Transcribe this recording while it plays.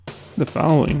The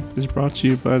following is brought to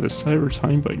you by the Cyber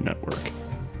Time Bite Network.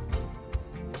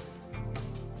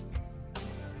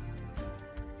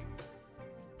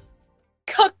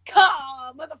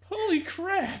 Holy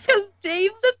crap! Because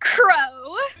Dave's a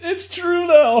crow. It's true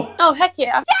though! Oh, heck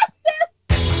yeah. Justice!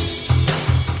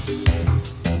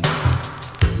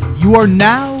 You are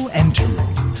now entering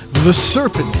the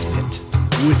Serpent's Pit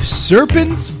with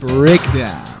Serpent's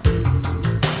Breakdown.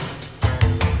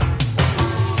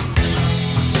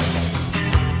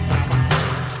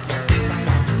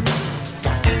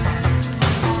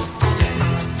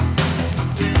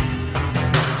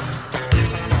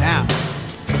 Now,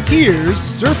 here's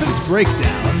Serpent's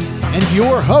Breakdown and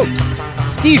your host,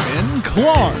 Stephen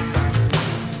Clark.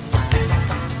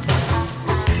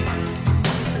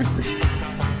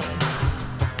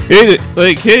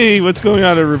 Hey, what's going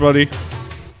on, everybody?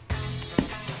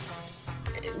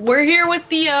 We're here with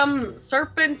the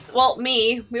serpents. Well,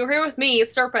 me. We were here with me,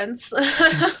 serpents.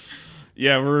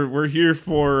 Yeah, we're here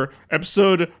for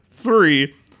episode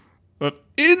 3 of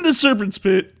In the Serpent's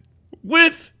Pit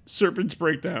with Serpent's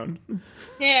Breakdown.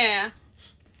 Yeah.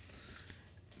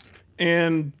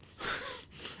 And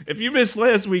if you missed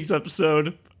last week's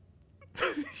episode,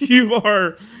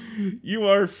 you're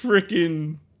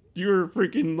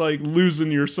freaking like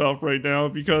losing yourself right now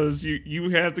because you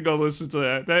have to go listen to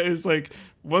that. That is like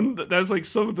that's like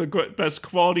some of the best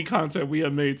quality content we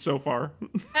have made so far.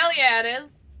 Hell yeah, it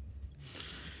is.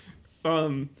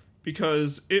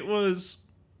 Because it was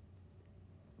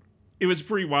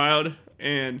pretty wild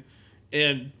and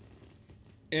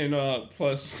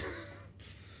plus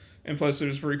it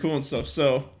was pretty cool and stuff.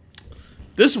 So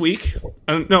this week,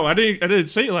 I didn't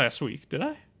say it last week, did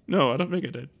I? No, I don't think I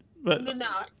did. But Did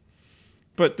not.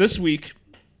 But this week,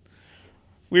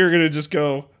 we are going to just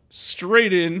go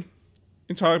straight in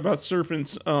and talk about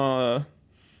Serpent's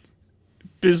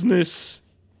business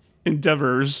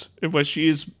endeavors and what she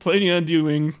is planning on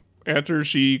doing after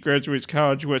she graduates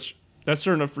college, which that's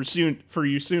starting up for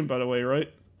you soon, by the way,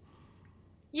 right?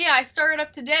 Yeah, I started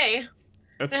up today.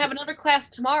 I have another class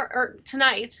tomorrow or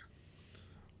tonight.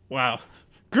 Wow.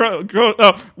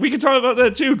 Oh, we can talk about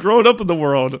that too. Growing up in the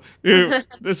world. We can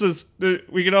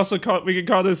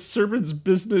call this Serpent's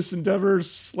business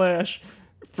endeavors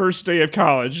 / first day of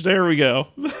college. There we go.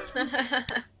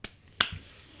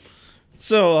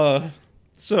 So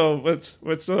let's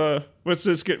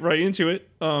just get right into it.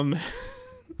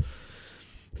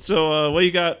 So what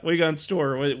you got in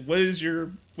store? What is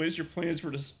your plans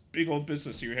for this big old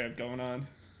business you have going on?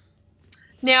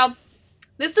 Now,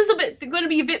 this is going to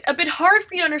be a bit hard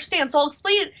for you to understand, so I'll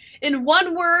explain it in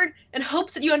one word in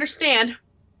hopes that you understand.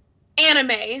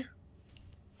 Anime.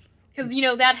 Because,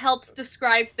 that helps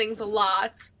describe things a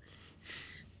lot.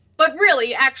 But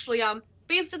really, actually,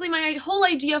 basically my whole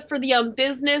idea for the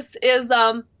business is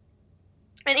a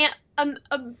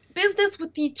business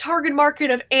with the target market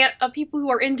of people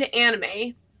who are into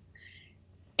anime.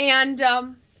 And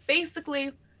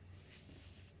basically,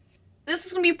 this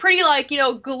is going to be pretty,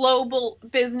 global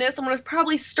business. I'm going to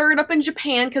probably start it up in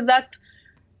Japan, because that's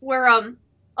where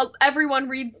everyone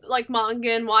reads,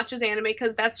 manga and watches anime,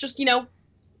 because that's just,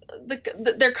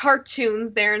 their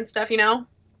cartoons there and stuff,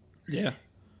 Yeah.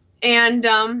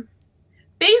 And,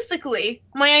 basically,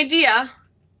 my idea...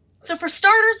 So for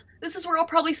starters, this is where I'll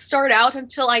probably start out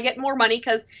until I get more money,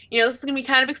 because, this is going to be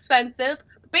kind of expensive.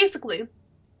 But basically, I'm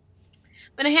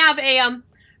going to have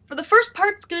for the first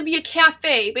part, it's going to be a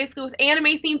cafe, basically with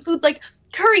anime-themed foods like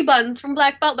curry buns from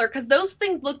Black Butler, because those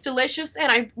things look delicious, and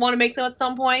I want to make them at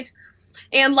some point.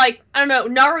 And, I don't know,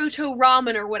 Naruto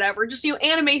ramen or whatever, just,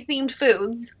 anime-themed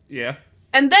foods. Yeah.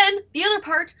 And then, the other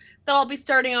part that I'll be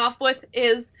starting off with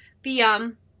is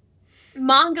the,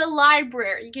 manga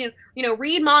library. You can,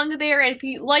 read manga there, and if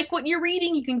you like what you're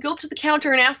reading, you can go up to the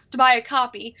counter and ask to buy a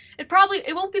copy. It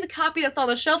won't be the copy that's on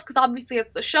the shelf, because obviously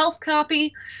it's a shelf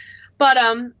copy, but,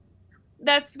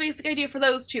 that's the basic idea for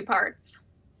those two parts.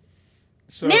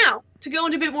 So, now, to go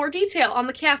into a bit more detail on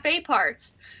the cafe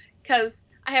part, because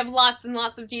I have lots and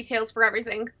lots of details for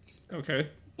everything. Okay.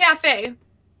 Cafe.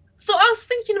 So I was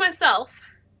thinking to myself,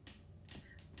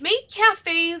 maid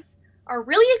cafes are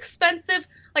really expensive.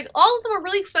 All of them are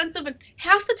really expensive, and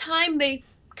half the time they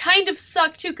kind of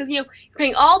suck, too, because, you're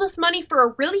paying all this money for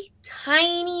a really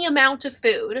tiny amount of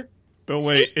food. But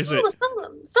wait, some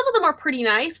of them are pretty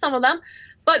nice, some of them,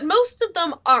 but most of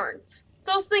them aren't.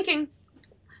 So I was thinking,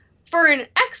 for an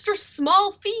extra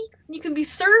small fee, you can be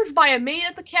served by a maid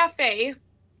at the cafe,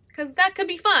 because that could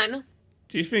be fun.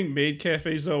 Do you think maid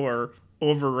cafes, though, are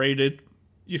overrated?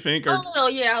 You think? A little,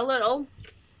 yeah, a little.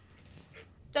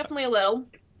 Definitely a little.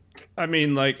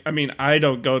 I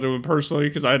don't go to them personally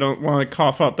because I don't want to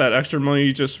cough up that extra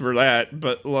money just for that.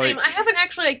 But like, Same. I haven't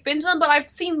actually like been to them, but I've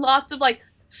seen lots of like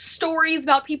stories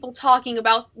about people talking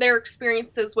about their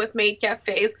experiences with maid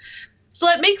cafes. So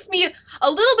that makes me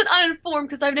a little bit uninformed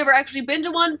because I've never actually been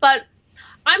to one. But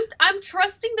I'm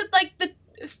trusting that like the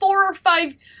 4 or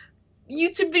 5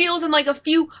 YouTube videos and like a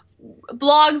few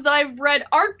blogs that I've read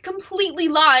aren't completely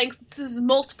lying. Since this is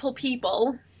multiple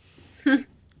people.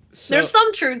 There's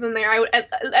some truth in there.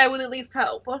 I would at least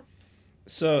hope.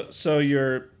 So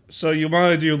you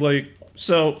want to do like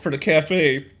for the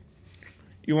cafe,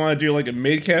 you want to do like a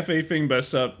maid cafe thing, but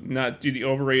not do the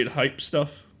overrated hype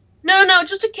stuff. No,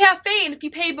 just a cafe, and if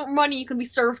you pay more money, you can be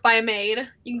served by a maid.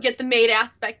 You can get the maid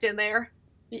aspect in there,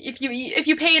 if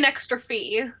you pay an extra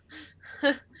fee.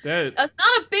 That's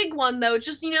not a big one though.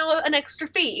 Just an extra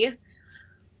fee.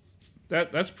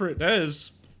 That's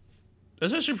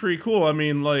actually pretty cool. How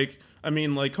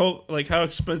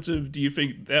expensive do you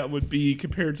think that would be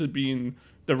compared to being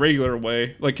the regular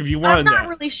way? Like, if you wanted that. I'm not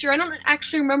really sure. I don't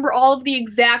actually remember all of the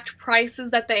exact prices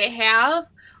that they have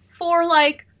for,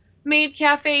 like, maid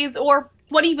cafes or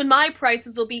what even my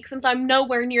prices will be since I'm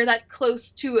nowhere near that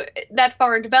close to that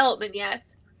far in development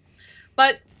yet.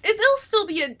 But it'll still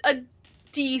be a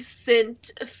decent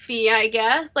fee, I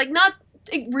guess. Like, not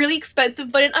really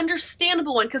expensive, but an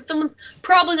understandable one, because someone's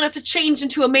probably gonna have to change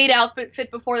into a maid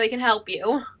outfit before they can help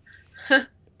you.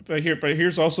 But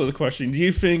here's also the question: do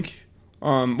you think?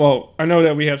 Well, I know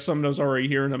that we have some of those already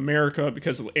here in America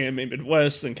because of Anime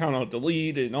Midwest and Count Out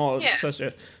Delete and all of such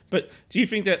as. But do you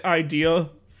think that idea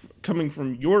coming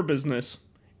from your business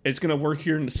is going to work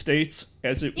here in the States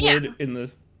as it would in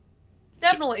the?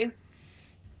 Definitely.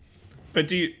 But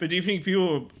do you think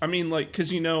people? I mean, like,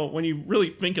 because when you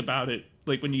really think about it,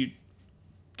 like when you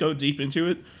go deep into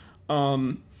it,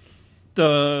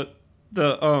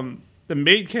 the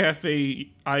maid cafe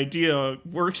idea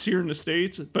works here in the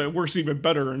States, but it works even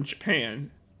better in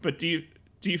Japan. But do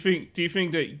you think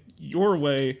that your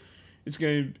way is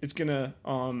gonna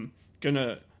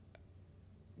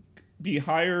be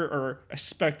higher or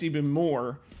expect even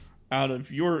more out of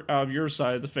your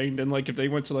side of the thing than like if they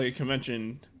went to like a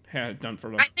convention had done for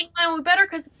them? I think mine will be better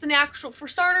because it's an actual. For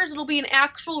starters, it'll be an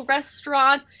actual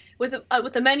restaurant with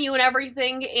a menu and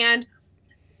everything, and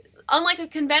unlike a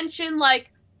convention,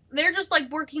 like. They're just, like,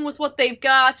 working with what they've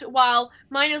got, while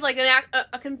mine is, like,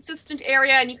 a consistent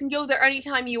area, and you can go there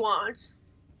anytime you want.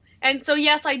 And so,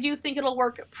 yes, I do think it'll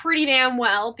work pretty damn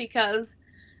well, because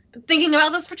I've been thinking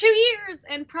about this for 2 years,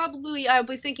 and probably I'll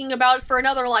be thinking about it for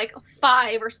another, like,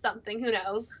 5 or something. Who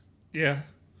knows? Yeah.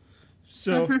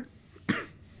 So,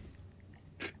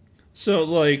 so,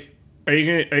 like, are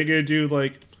you gonna do,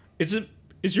 like,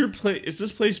 is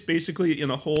this place basically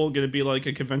in a whole going to be like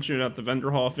a convention at the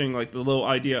vendor hall thing, like the little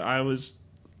idea I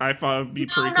thought would be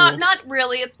pretty cool? Not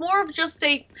really. It's more of just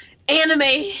a anime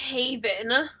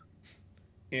haven.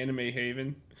 Anime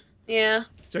haven? Yeah.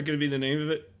 Is that going to be the name of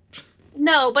it?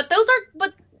 No, but that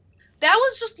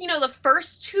was just, the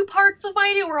first 2 parts of my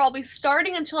idea where I'll be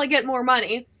starting until I get more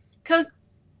money. Because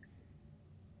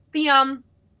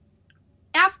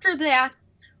after that,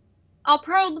 I'll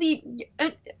probably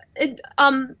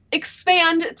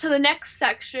expand to the next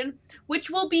section, which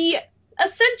will be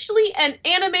essentially an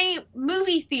anime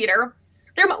movie theater.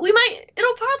 It'll probably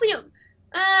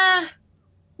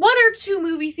 1 or 2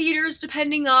 movie theaters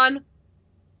depending on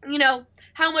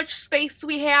how much space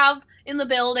we have in the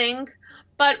building.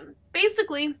 But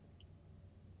basically,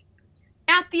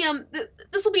 at the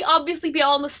this will obviously be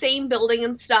all in the same building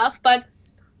and stuff, but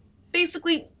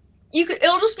basically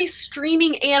it'll just be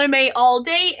streaming anime all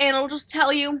day, and it'll just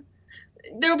tell you,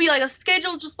 there'll be like a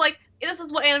schedule, just like, this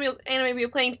is what anime we're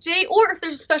playing today, or if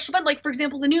there's a special event, like for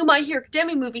example, the new My Hero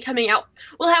Academia movie coming out,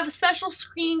 we'll have special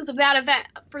screenings of that event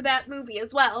for that movie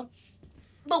as well.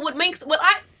 But what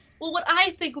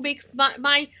I think makes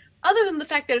my other than the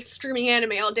fact that it's streaming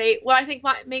anime all day, what I think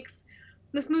makes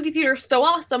this movie theater so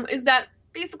awesome is that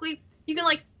basically you can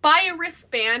like buy a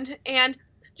wristband and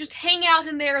just hang out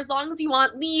in there as long as you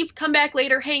want, leave, come back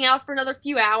later, hang out for another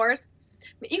few hours.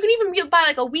 You can even buy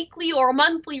like a weekly or a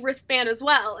monthly wristband as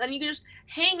well, and you can just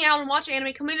hang out and watch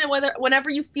anime, come in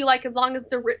whenever you feel like, as long as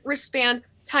the wristband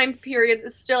time period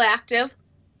is still active,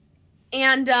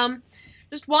 and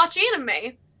just watch anime.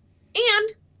 And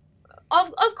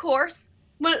of course,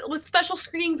 with special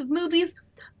screenings of movies,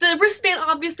 the wristband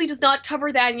obviously does not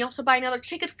cover that, and you have to buy another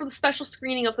ticket for the special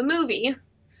screening of the movie.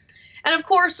 And of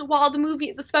course, while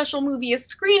the special movie is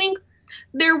screening,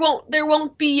 there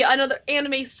won't be another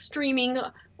anime streaming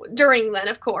during then,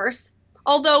 of course.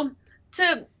 Although,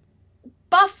 to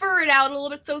buffer it out a little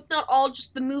bit so it's not all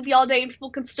just the movie all day and people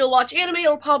can still watch anime.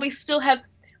 It'll probably still have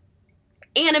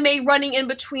anime running in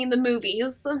between the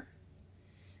movies.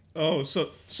 Oh,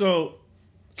 so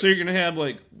you're gonna have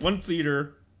like one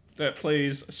theater that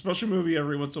plays a special movie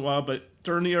every once in a while, but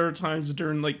during the other times,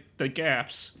 during like the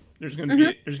gaps, there's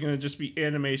gonna just be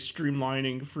anime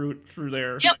streamlining through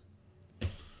there. Yep.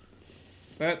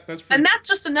 That's pretty... And that's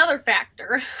just another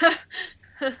factor.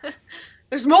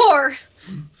 There's more.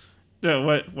 Yeah,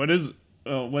 what is it?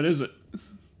 What is it?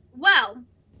 Well,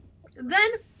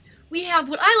 then we have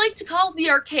what I like to call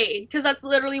the arcade, because that's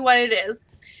literally what it is.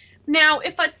 Now,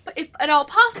 if at all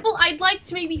possible, I'd like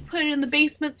to maybe put it in the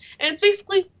basement, and it's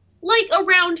basically like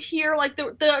around here, like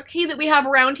the arcade that we have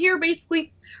around here,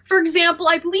 basically. For example,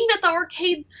 I believe at the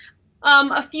arcade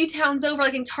a few towns over,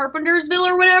 like in Carpentersville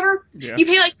or whatever, Yeah. you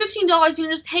pay like $15, you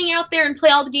can just hang out there and play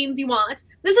all the games you want.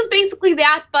 This is basically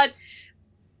that, but,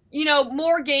 you know,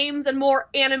 more games and more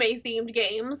anime-themed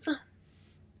games.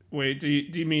 Wait, do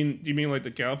you mean like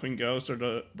the Galloping Ghost or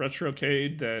the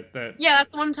Retrocade that? Yeah,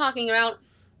 that's what I'm talking about.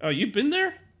 Oh, you've been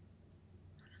there?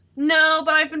 No,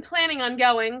 but I've been planning on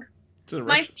going. To the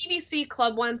My CBC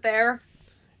club went there.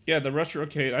 Yeah, the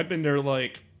Retrocade. I've been there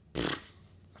like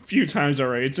a few times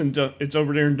already. It's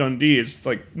over there in Dundee. It's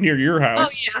like near your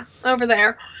house. Oh yeah, over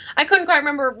there. I couldn't quite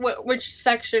remember which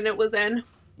section it was in.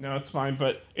 No, it's fine,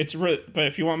 but but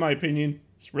if you want my opinion,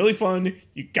 it's really fun.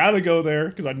 You gotta go there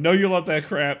because I know you love that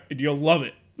crap and you'll love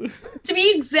it. To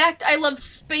be exact, I love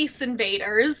Space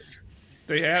Invaders.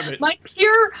 They have it. My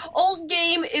pure old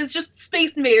game is just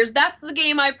Space Invaders. That's the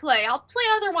game I play. I'll play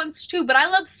other ones too, but I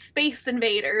love Space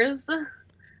Invaders.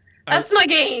 That's my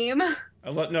game. I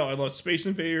love Space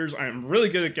Invaders. I am really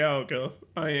good at Galaga.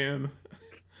 I am.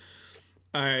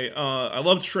 I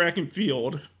love track and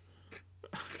field.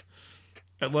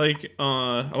 I like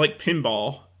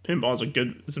pinball.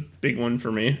 Pinball is a big one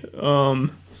for me.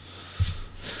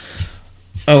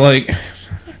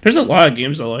 There's a lot of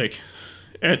games I like.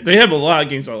 They have a lot of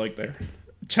games I like there.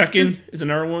 Tekken is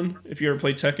another one. If you ever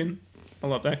play Tekken, I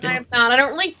love that game. I have not. I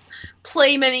don't really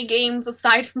play many games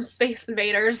aside from Space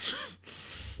Invaders.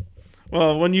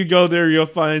 Well, when you go there, you'll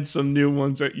find some new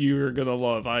ones that you're gonna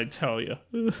love. I tell you.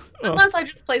 Unless I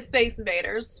just play Space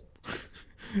Invaders.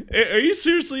 Are you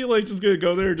seriously like just gonna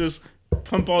go there and just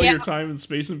pump all your time in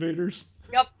Space Invaders?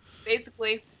 Yep,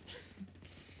 basically.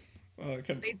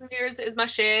 Space Invaders is my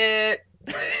shit.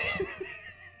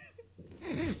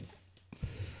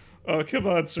 Oh, come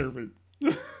on, Serpent.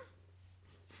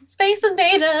 Space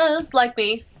Invaders, like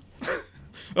me.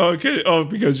 Okay. Oh,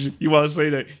 because you want to say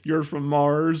that you're from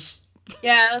Mars?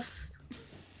 Yes.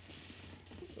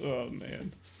 Oh,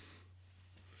 man.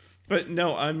 But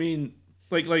no, I mean,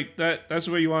 like that's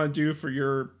what you want to do for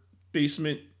your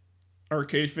basement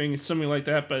arcade thing, something like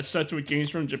that, but it's set with games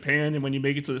from Japan, and when you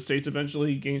make it to the States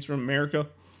eventually, games from America.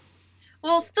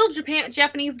 Well, still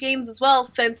Japanese games as well,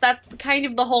 since that's kind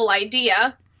of the whole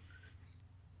idea.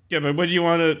 Yeah, but when you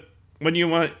want,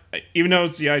 even though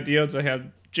it's the idea to have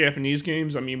Japanese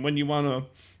games, I mean, when you want to,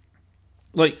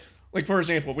 like for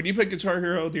example, when you put Guitar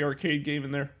Hero, the arcade game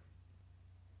in there?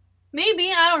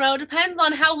 Maybe, I don't know. Depends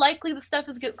on how likely the stuff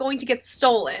is going to get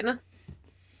stolen.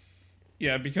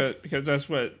 Yeah, because that's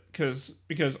what, because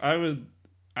I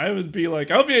would be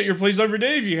like, I'll be at your place every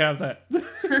day if you have that.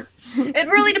 It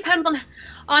really depends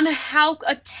on how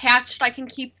attached I can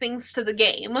keep things to the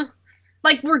game.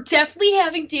 Like, we're definitely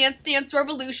having Dance Dance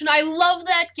Revolution. I love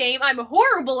that game. I'm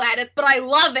horrible at it, but I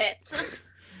love it.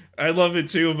 I love it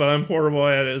too, but I'm horrible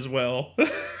at it as well.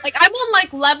 Like, I'm on,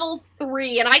 like, level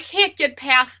 3, and I can't get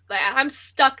past that. I'm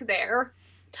stuck there.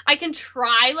 I can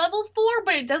try level 4,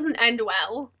 but it doesn't end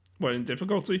well. What, in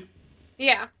difficulty?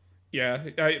 Yeah. Yeah,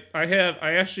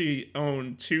 I actually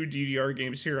own 2 DDR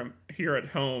games here at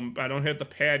home, but I don't have the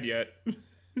pad yet.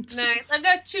 Nice. I've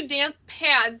got 2 dance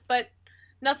pads, but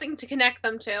nothing to connect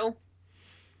them to.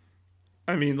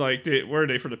 I mean, like, where are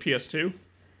they, for the PS2?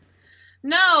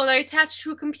 No, they're attached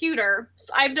to a computer.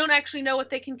 So I don't actually know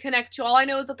what they can connect to. All I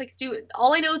know is that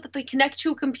they connect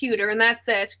to a computer, and that's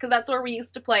it, because that's where we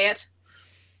used to play it.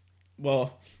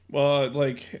 Well,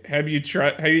 like, are you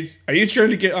trying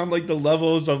to get on, like, the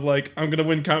levels of, like, I'm gonna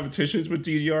win competitions with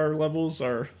DDR levels,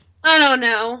 or? I don't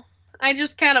know. I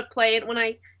just kind of play it when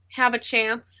I have a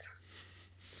chance.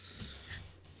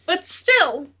 But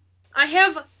still, I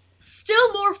have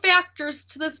still more factors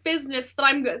to this business that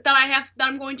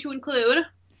I'm going to include.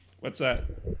 What's that?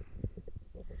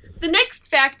 The next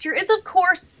factor is, of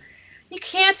course, you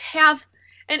can't have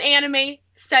an anime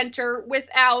center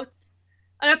without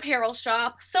an apparel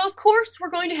shop. So, of course, we're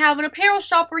going to have an apparel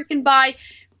shop where you can buy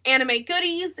anime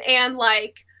goodies and,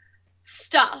 like,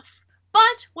 stuff.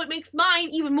 But what makes mine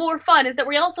even more fun is that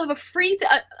we also have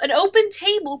an open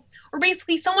table where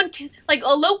basically someone can, like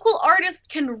a local artist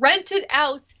can rent it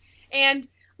out and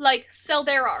like sell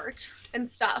their art and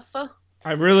stuff.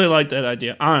 I really like that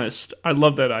idea. Honest, I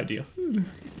love that idea.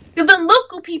 Because then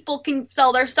local people can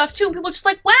sell their stuff too, and people are just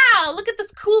like, wow, look at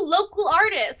this cool local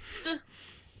artist.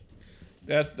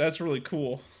 That's really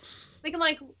cool. They can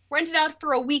like rent it out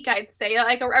for a week, I'd say,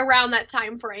 like around that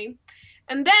time frame.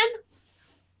 And then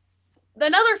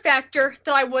another factor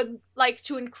that I would like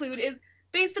to include is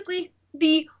basically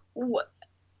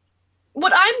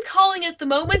what I'm calling at the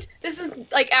moment. This is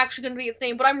like actually going to be its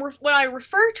name, but what I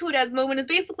refer to it as moment is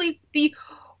basically the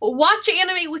watch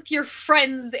anime with your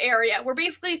friends area, where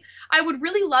basically I would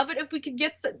really love it if we could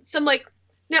get some like,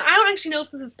 now I don't actually know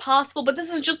if this is possible, but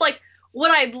this is just like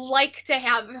what I'd like to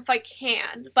have if I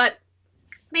can. But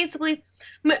basically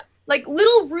like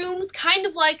little rooms, kind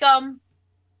of like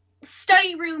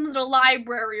study rooms in a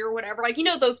library or whatever, like, you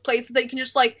know, those places that you can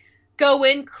just like go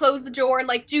in, close the door, and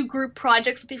like do group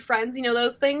projects with your friends, you know,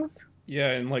 those things.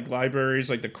 Yeah, and like libraries,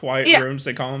 like the quiet rooms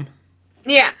they call them.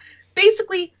 Yeah,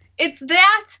 basically it's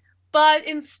that, but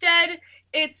instead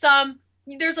it's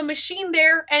there's a machine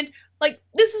there, and like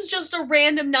this is just a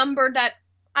random number that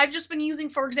I've just been using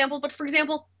for example, but for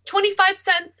example 25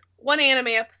 cents one anime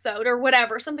episode or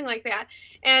whatever, something like that.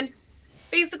 And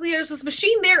basically there's this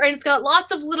machine there, and it's got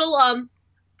lots of little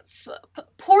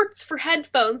ports for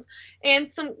headphones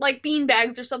and some like bean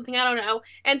bags or something, I don't know.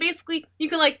 And basically you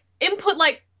can like input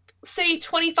like say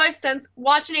 25 cents,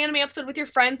 watch an anime episode with your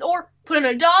friends, or put in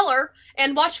 $1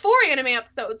 and watch 4 anime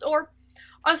episodes, or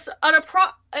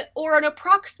an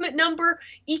approximate number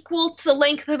equal to the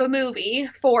length of a movie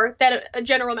for that a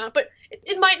general amount. But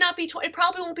it might not be it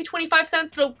probably won't be 25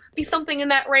 cents, but it'll be something in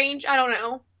that range. I don't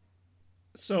know.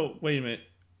 So wait a minute.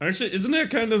 Actually, isn't that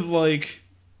kind of like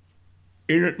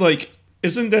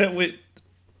isn't that what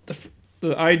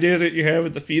the idea that you have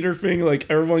with the feeder thing? Like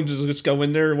everyone just go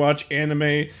in there, watch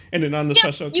anime, and then on the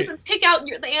special. You can pick out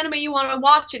the anime you want to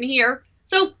watch in here.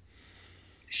 So,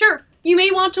 sure, you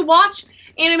may want to watch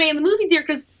anime in the movie theater,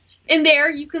 because in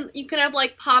there you can have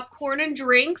like popcorn and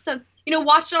drinks, and you know,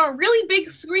 watch it on a really big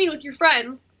screen with your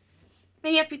friends,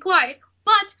 and you have to be quiet.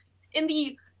 But in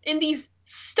the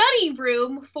study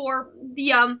room for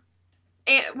the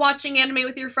watching anime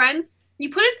with your friends, you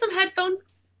put in some headphones.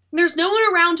 There's no one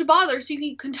around to bother, so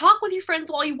you can talk with your friends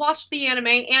while you watch the anime,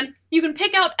 and you can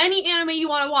pick out any anime you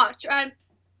want to watch.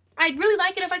 I'd really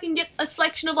like it if I can get a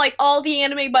selection of like all the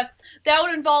anime, but that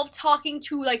would involve talking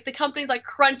to like the companies like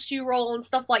Crunchyroll and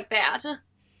stuff like that.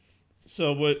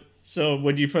 So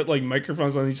would you put like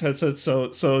microphones on these headsets so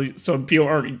people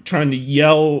aren't trying to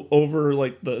yell over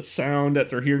like the sound that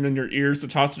they're hearing in their ears to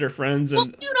talk to their friends? And well,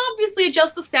 you'd obviously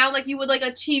adjust the sound like you would like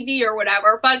a TV or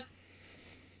whatever, but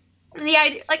the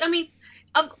idea, like, I mean,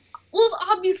 well,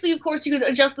 obviously, of course, you could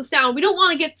adjust the sound. We don't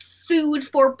want to get sued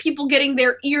for people getting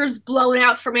their ears blown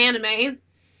out from anime.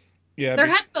 Yeah, they're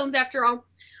headphones after all.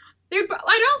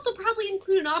 I'd also probably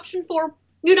include an option for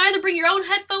you can either bring your own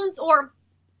headphones or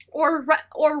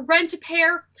rent a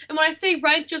pair. And when I say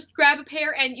rent, just grab a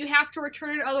pair and you have to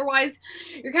return it. Otherwise,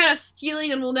 you're kind of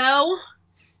stealing and we'll know.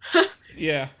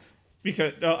 Yeah,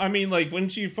 because I mean, like,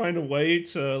 wouldn't you find a way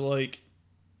to like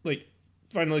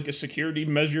find like a security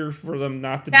measure for them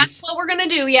not to? That's what we're gonna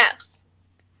do. Yes.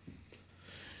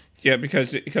 Yeah,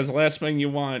 because the last thing you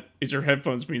want is your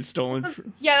headphones being stolen.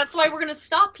 Yeah, that's why we're gonna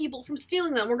stop people from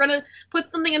stealing them. We're gonna put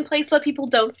something in place so that people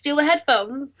don't steal the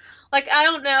headphones. Like, I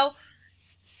don't know,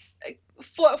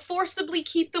 forcibly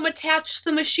keep them attached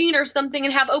to the machine or something,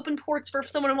 and have open ports for if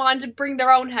someone wanted to bring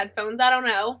their own headphones. I don't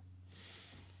know.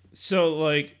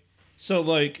 So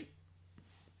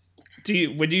do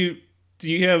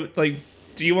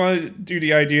you want to do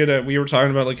the idea that we were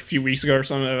talking about like a few weeks ago or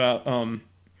something about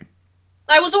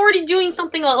I was already doing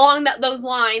something along those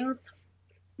lines.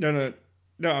 No,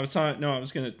 I was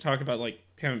going to talk about like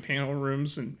having panel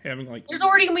rooms and having like. There's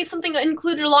already going to be something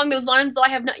included along those lines that I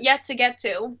have not yet to get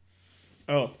to.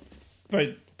 Oh,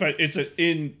 but is it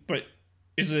going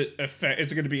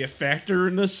to be a factor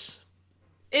in this?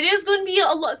 It is going to be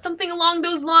something along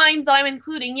those lines that I'm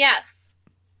including. Yes.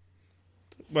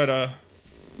 But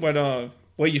what are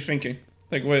you thinking?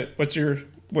 Like, what's your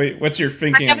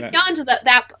thinking? I haven't gone to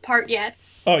that part yet.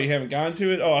 Oh, you haven't gone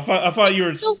to it? Oh, I thought you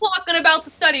were still talking about the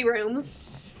study rooms.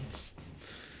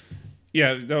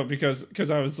 Yeah, no, because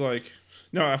I was like,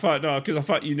 because I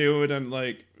thought you knew it, and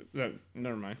like,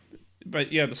 never mind.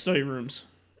 But yeah, the study rooms.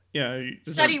 Yeah,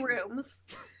 study rooms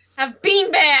have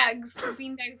bean bags.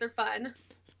 Bean bags are fun.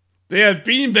 They have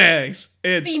bean bags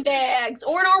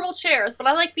or normal chairs, but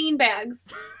I like bean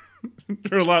bags.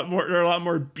 They're a lot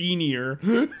more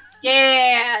beanier.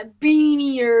 Yeah,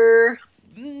 beanier.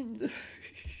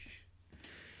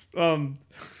 Are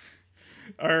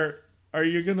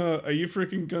you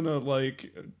freaking gonna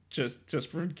like just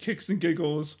for kicks and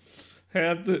giggles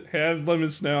have Lemon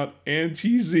Snout and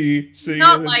TZ sitting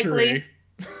Not in a likely. tree?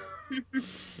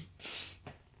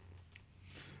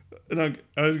 And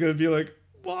I was gonna be like,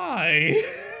 why?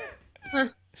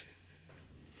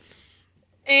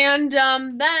 And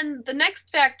then the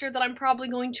next factor that I'm probably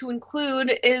going to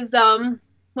include is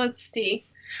let's see.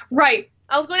 Right.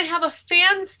 I was going to have a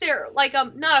fan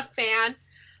not a fan,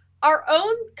 our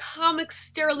own comic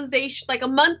sterilization, like a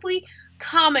monthly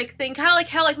comic thing, kind of like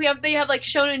how they have like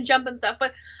Shonen Jump and stuff,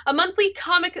 but a monthly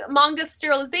comic manga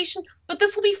sterilization, but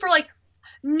this will be for like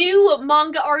new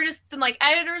manga artists and like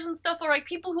editors and stuff, or like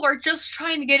people who are just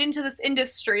trying to get into this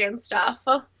industry and stuff.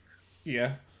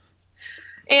 Yeah.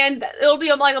 And it'll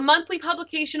be like a monthly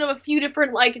publication of a few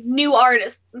different like new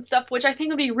artists and stuff, which I think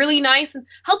would be really nice and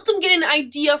help them get an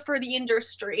idea for the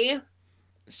industry.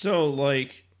 So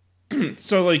like you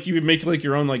would make like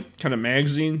your own like kind of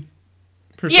magazine.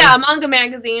 Yeah, a manga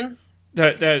magazine.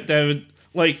 That would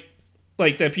like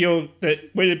that people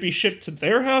that would it be shipped to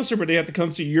their house or would they have to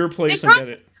come to your place and get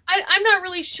it? I'm not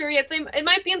really sure yet. It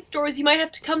might be in stores. You might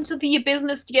have to come to the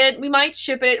business to get it. We might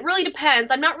ship it. It really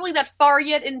depends. I'm not really that far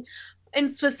yet in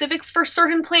specifics for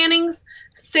certain plannings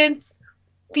since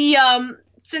I'm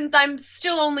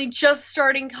still only just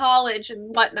starting college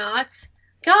and whatnot.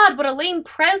 God, what a lame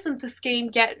present this game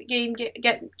gave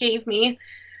me.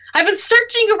 I've been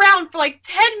searching around for like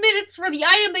 10 minutes for the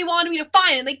item they wanted me to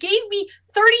find, and they gave me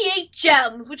 38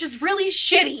 gems, which is really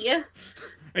shitty.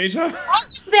 All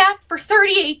of that for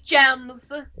 38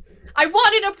 gems. I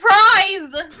wanted a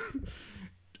prize.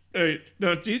 Hey,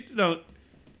 no.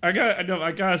 I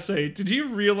gotta say, did you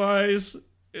realize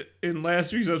in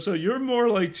last week's episode you're more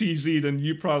like TZ than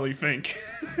you probably think?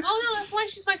 Oh no, that's why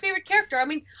she's my favorite character. I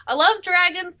mean, I love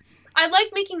dragons. I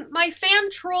like making my fan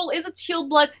troll is a teal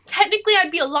blood. Technically, I'd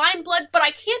be a lime blood, but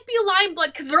I can't be a lime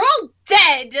blood because they're all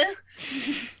dead.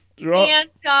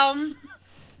 And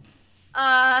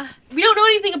we don't know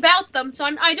anything about them, so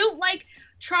I don't like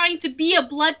trying to be a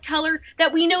blood color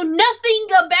that we know nothing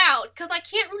about because I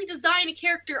can't really design a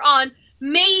character on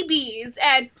maybes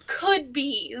and could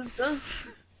be's.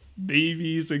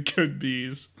 Maybes and could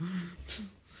be's.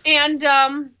 And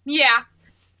yeah.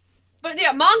 But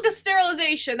yeah, manga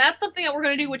sterilization, that's something that we're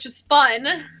gonna do, which is fun.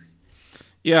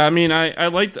 Yeah, I mean I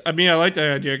like that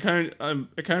idea. It kind of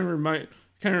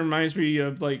reminds me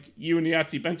of like you and the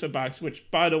Yahtzee Bento box, which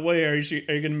by the way, are you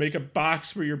gonna make a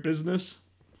box for your business?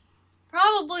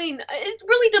 Probably. It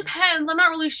really depends. I'm not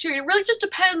really sure. It really just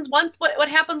depends what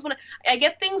happens when I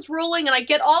get things rolling and I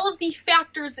get all of the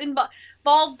factors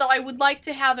involved that I would like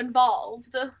to have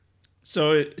involved.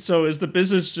 So is the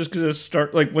business just going to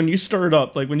start, like, when you start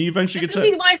up, like, when you eventually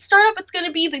when I start up, it's going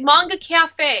to be the manga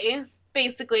cafe,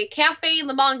 basically. Cafe in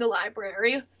the manga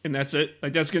library. And that's it?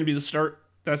 Like, that's going to be the start?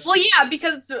 Well, yeah,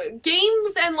 because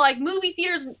games and, like, movie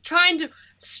theaters trying to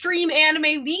stream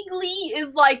anime legally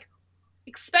is, like,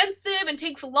 expensive and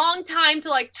takes a long time to,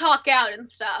 like, talk out and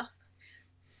stuff.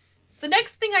 The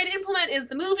next thing I'd implement is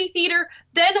the movie theater,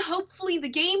 then hopefully the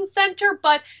game center,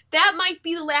 but that might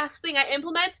be the last thing I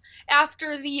implement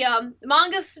after the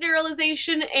manga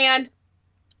sterilization and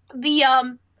the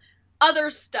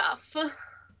other stuff.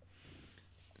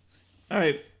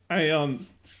 I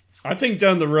think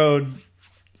down the road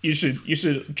you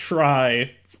should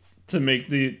try to make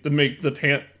the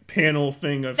panel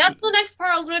thing of. That's the next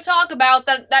part I was going to talk about.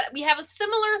 That we have a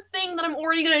similar thing that I'm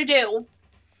already going to do.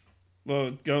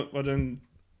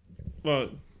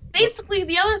 Basically,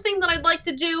 the other thing that I'd like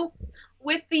to do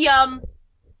with the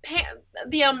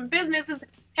business is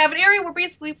have an area where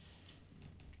basically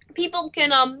people can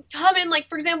come in, like,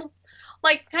 for example,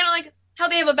 like kind of like how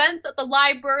they have events at the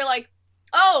library, like,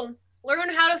 oh, learn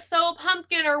how to sew a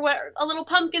pumpkin or a little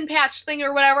pumpkin patch thing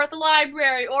or whatever at the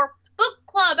library, or book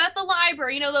club at the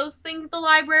library. You know those things, the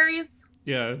libraries.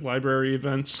 Yeah, library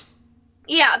events.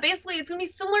 Yeah, basically it's going to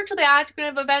be similar to that. You're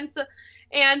going to have events,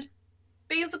 and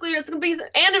basically it's going to be the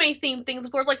anime-themed things,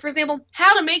 of course. Like, for example,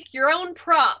 how to make your own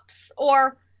props,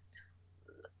 or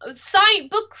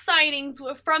book signings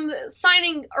or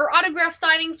autograph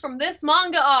signings from this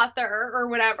manga author, or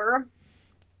whatever.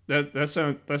 That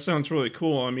sounds really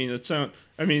cool. I mean,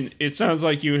 it sounds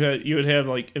like you would have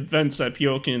like events that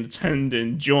people can attend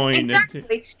and join.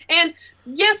 Exactly. And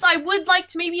yes, I would like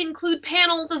to maybe include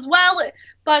panels as well,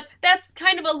 but that's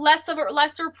kind of a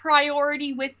lesser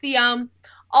priority with the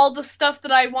all the stuff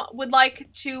that I would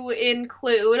like to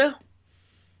include.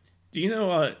 Do you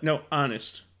know? No,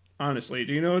 honest Honestly,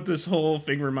 do you know what this whole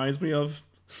thing reminds me of?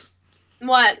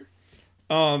 What?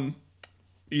 Um,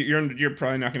 you're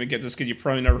probably not going to get this because you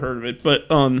probably never heard of it. But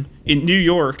in New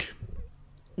York,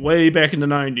 way back in the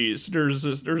 '90s,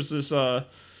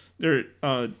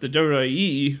 the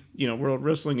WWE, World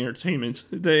Wrestling Entertainment.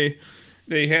 They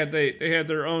had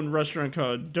their own restaurant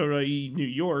called WWE New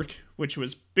York, which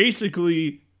was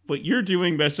basically what you're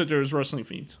doing, but except it was wrestling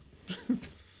themed.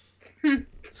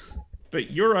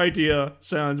 But your idea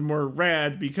sounds more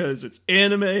rad because it's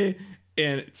anime and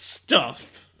it's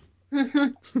stuff.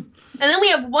 And then we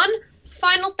have one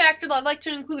final factor that I'd like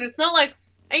to include. It's not like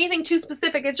anything too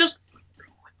specific. It's just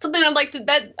something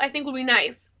that I think would be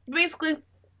nice. Basically,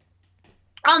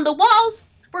 on the walls,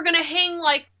 we're going to hang,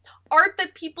 like, art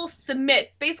that people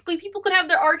submit. Basically, people could have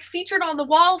their art featured on the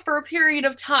wall for a period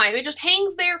of time. It just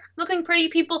hangs there, looking pretty,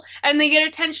 people, and they get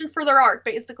attention for their art,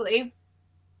 basically.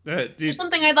 There's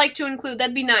something I'd like to include.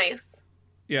 That'd be nice.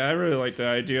 Yeah, I really like the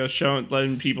idea of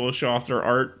letting people show off their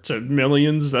art to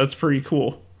millions. That's pretty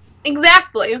cool.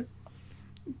 Exactly.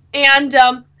 And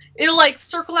it'll, like,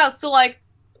 circle out. So, like,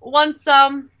 once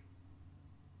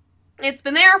it's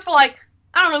been there for, like,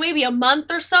 I don't know, maybe a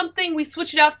month or something, we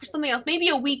switch it out for something else. Maybe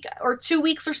a week or 2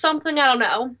 weeks or something. I don't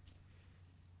know.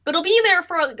 But it'll be there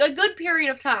for a good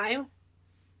period of time.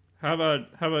 How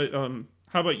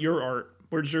about your art?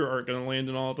 Where's your art gonna land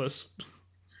in all this?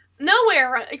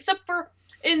 Nowhere, except for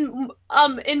in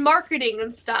marketing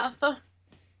and stuff.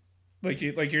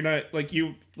 You're not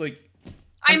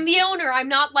I'm the owner. I'm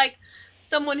not like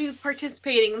someone who's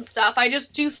participating and stuff. I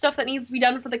just do stuff that needs to be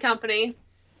done for the company.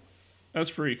 That's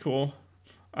pretty cool.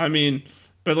 I mean,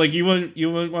 but like you wouldn't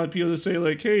want people to say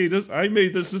like, "Hey, I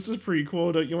made this. This is pretty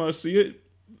cool. Don't you want to see it?"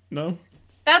 No.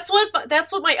 That's what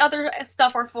my other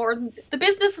stuff are for. The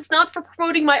business is not for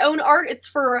promoting my own art. It's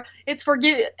for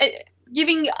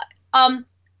giving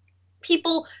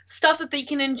people stuff that they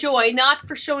can enjoy, not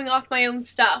for showing off my own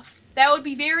stuff. That would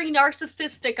be very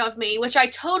narcissistic of me, which I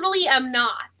totally am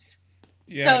not.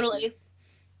 Yeah. Totally.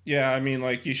 Yeah, I mean,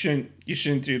 like you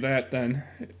shouldn't do that then,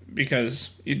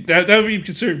 because that would be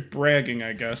considered bragging,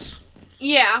 I guess.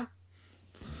 Yeah.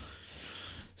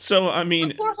 So I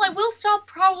mean, of course, I will still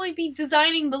probably be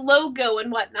designing the logo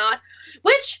and whatnot,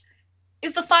 which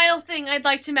is the final thing I'd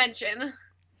like to mention.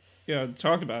 Yeah,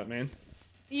 talk about it, man.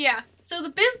 Yeah, so the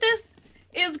business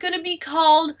is going to be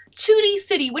called 2D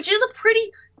City, which is a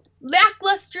pretty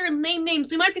lackluster name.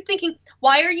 So you might be thinking,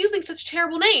 why are you using such a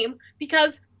terrible name?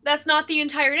 Because that's not the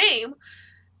entire name.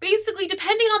 Basically,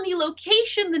 depending on the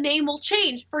location, the name will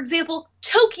change. For example,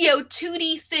 Tokyo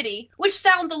 2D City, which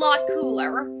sounds a lot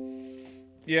cooler.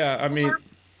 Yeah, I mean... Or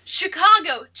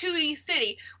Chicago 2D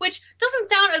City, which doesn't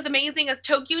sound as amazing as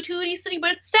Tokyo 2D City,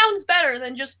 but it sounds better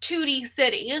than just 2D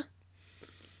City.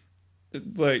 Is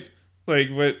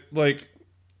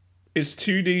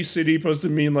 2D City supposed to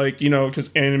mean, like, because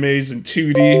anime's in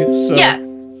 2D, so... Yes.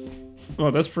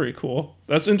 Oh, that's pretty cool.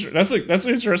 That's an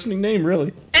interesting name,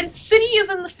 really. And city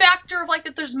is in the factor of, like,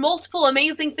 that there's multiple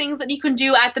amazing things that you can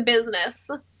do at the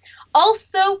business.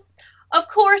 Also, of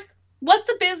course, what's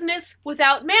a business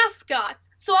without mascots?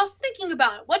 So I was thinking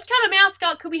about it. What kind of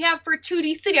mascot could we have for a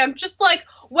 2D City? I'm just like,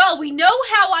 well, we know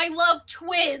how I love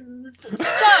twins. So,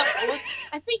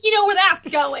 I think you know where that's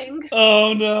going.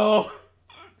 Oh, no.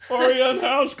 Orion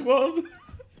House Club. Twins!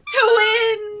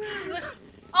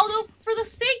 Although, for the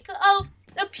sake of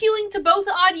appealing to both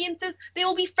audiences, they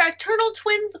will be fraternal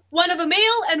twins, one of a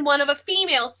male and one of a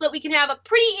female, so that we can have a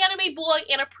pretty anime boy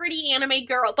and a pretty anime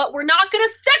girl. But we're not going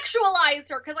to sexualize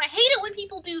her, because I hate it when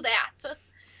people do that.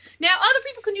 Now, other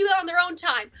people can do that on their own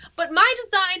time, but my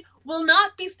design will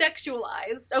not be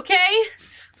sexualized, okay?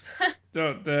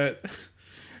 No,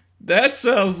 that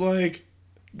sounds like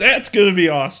that's going to be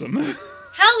awesome.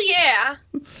 Hell yeah.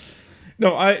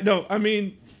 I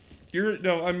mean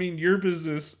your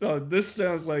business. This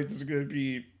sounds like this is going to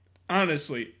be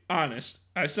honest. This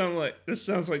sounds like this is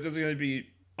going to be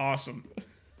awesome.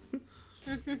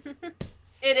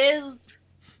 It is.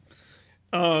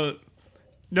 No,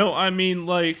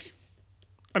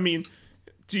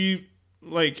 do you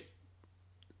like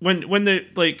when the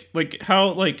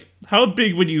how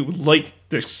big would you like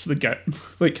this to get?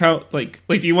 Like how do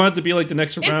you want it to be like the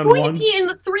next round one? It's going to be in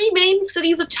the 3 main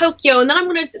cities of Tokyo, and then I'm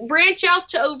going to branch out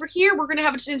to over here. We're going to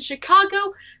have it in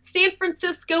Chicago, San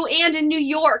Francisco, and in New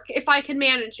York, if I can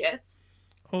manage it.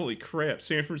 Holy crap!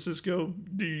 San Francisco,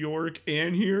 New York,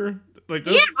 and here.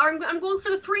 Yeah, I'm going for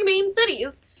the 3 main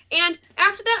cities. And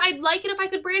after that, I'd like it if I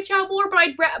could branch out more,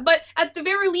 but at the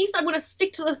very least, I'm going to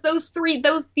stick to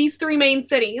these 3 main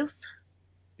cities.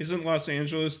 Isn't Los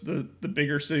Angeles the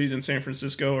bigger city than San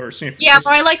Francisco or San Francisco? Yeah,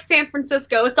 but I like San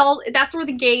Francisco. That's where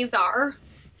the gays are.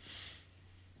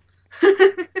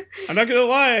 I'm not gonna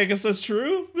lie, I guess that's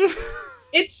true.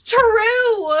 It's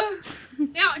true!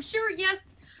 Now, sure,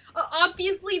 yes,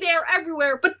 obviously they're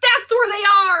everywhere, but that's where they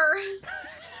are!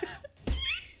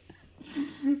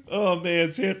 Oh man,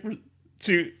 San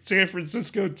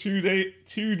Francisco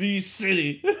 2D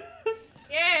city.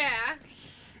 Yeah.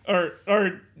 or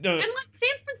no. And like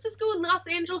San Francisco and Los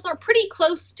Angeles are pretty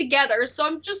close together, so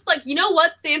I'm just like, you know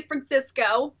what, San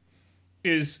Francisco?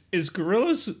 Is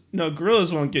Gorillas? No,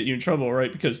 Gorillas won't get you in trouble,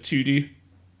 right? Because 2D.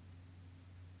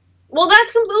 Well,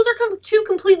 those are two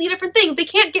completely different things. They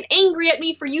can't get angry at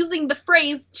me for using the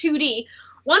phrase 2D.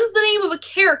 One's the name of a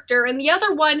character, and the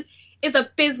other one is a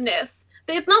business.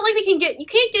 It's not like you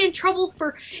can't get in trouble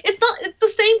for, it's the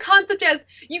same concept as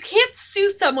you can't sue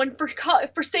someone for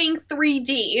saying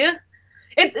 3D.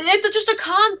 It's just a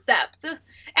concept,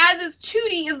 as is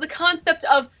 2D is the concept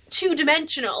of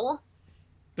two-dimensional.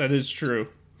 That is true.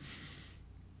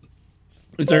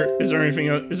 Is there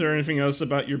anything else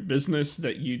about your business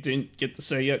that you didn't get to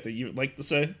say yet that you would like to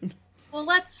say? Well,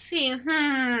 let's see.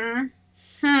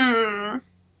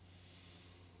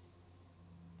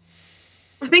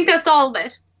 I think that's all of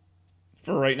it.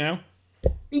 For right now?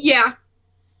 Yeah.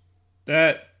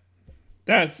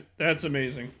 That's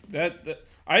amazing.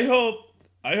 I hope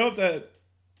that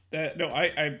no,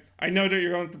 I know that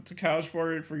you're going to college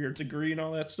for your degree and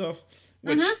all that stuff.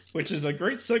 Which is a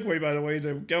great segue, by the way,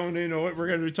 to going into what we're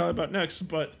going to be talking about next.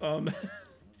 But but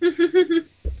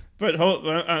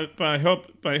I hope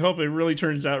it really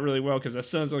turns out really well, because that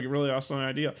sounds like a really awesome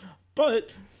idea. But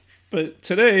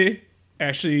today,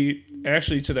 actually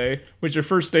today was your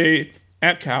first day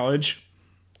at college.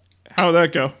 How'd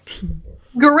that go?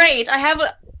 Great. I have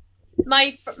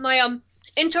my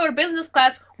intro to business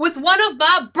class with one of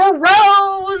my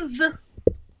bros.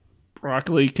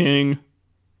 Broccoli King.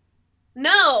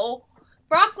 No,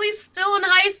 Broccoli's still in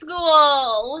high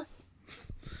school.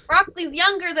 Broccoli's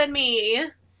younger than me.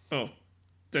 Oh,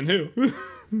 then who?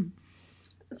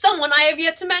 Someone I have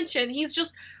yet to mention. He's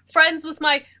just friends with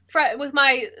my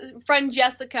friend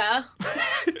Jessica.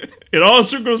 It all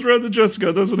circles around to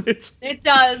Jessica, doesn't it? It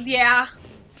does, yeah.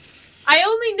 I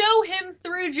only know him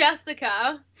through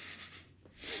Jessica.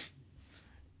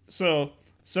 So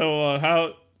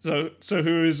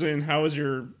who is in? How was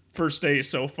your first day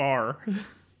so far?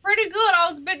 Pretty good. I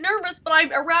was a bit nervous, but I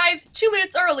arrived 2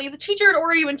 minutes early. The teacher had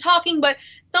already been talking, but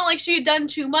it's not like she had done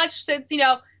too much since,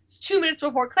 it's 2 minutes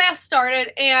before class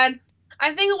started, and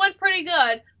I think it went pretty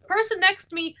good. The person next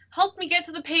to me helped me get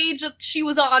to the page that she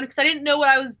was on, because I didn't know what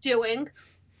I was doing,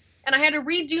 and I had to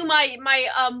redo my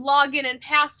login and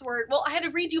password. Well, I had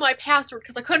to redo my password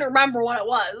because I couldn't remember what it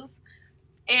was.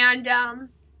 And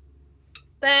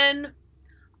then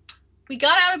we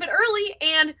got out a bit early,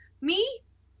 and me,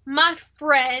 my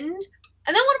friend,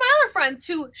 and then one of my other friends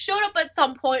who showed up at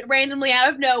some point randomly out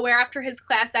of nowhere after his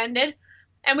class ended,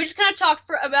 and we just kind of talked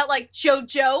about like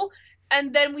JoJo,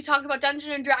 and then we talked about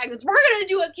Dungeons and Dragons. We're gonna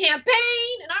do a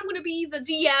campaign, and I'm gonna be the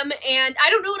DM, and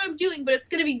I don't know what I'm doing, but it's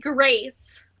gonna be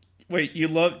great. Wait, you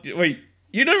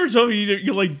never told me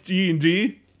you like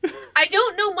D&D? I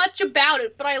don't know much about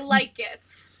it, but I like it.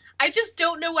 I just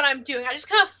don't know what I'm doing. I just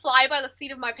kind of fly by the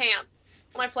seat of my pants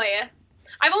when I play it.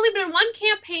 I've only been in one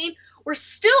campaign. We're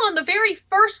still on the very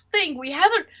first thing. We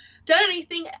haven't done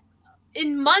anything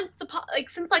in months, like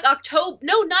since like October.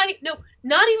 Not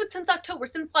even since October.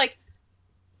 Since like,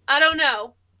 I don't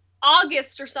know,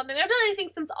 August or something. I haven't done anything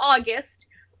since August,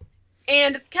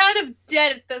 and it's kind of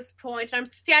dead at this point. And I'm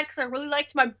sad because I really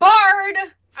liked my bard.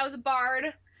 I was a bard,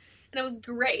 and it was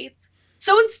great.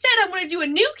 So instead, I'm going to do a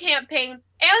new campaign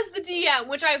as the DM,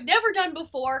 which I've never done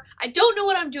before. I don't know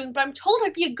what I'm doing, but I'm told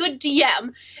I'd be a good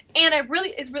DM, and I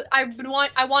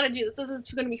want to do this. This is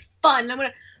going to be fun. I'm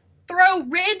going to throw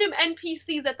random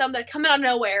NPCs at them that come out of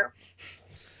nowhere.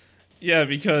 Yeah,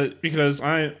 because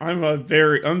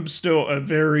I'm still a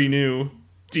very new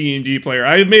D&D player.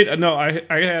 I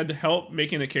had help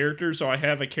making a character, so I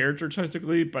have a character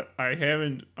technically, but I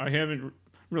haven't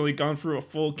really gone through a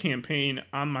full campaign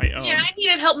on my own. Yeah, I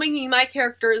needed help making my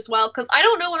character as well, because I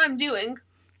don't know what I'm doing.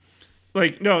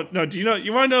 Like, no,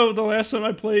 you want to know the last time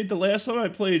I played? The last time I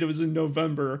played, it was in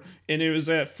November, and it was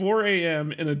at 4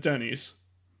 a.m. in a Denny's.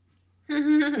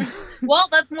 Well,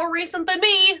 that's more recent than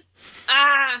me.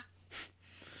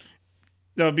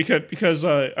 No, because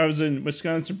I was in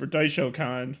Wisconsin for Daisho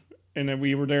Con, and then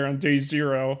we were there on day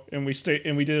 0, and we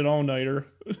did an all-nighter.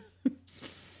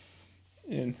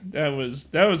 And that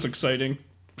was exciting.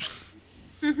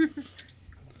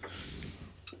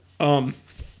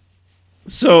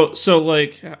 So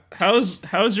like,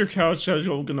 how's your college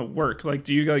schedule gonna work? Like,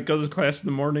 do you like go to class in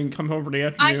the morning, come home for the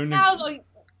afternoon?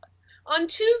 On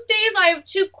Tuesdays, I have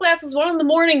 2 classes, one in the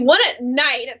morning, one at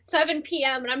night at 7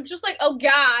 p.m., and I'm just like, oh,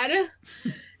 God.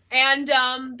 And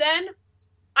then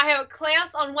I have a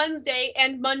class on Wednesday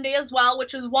and Monday as well,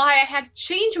 which is why I had to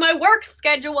change my work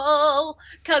schedule,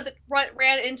 because it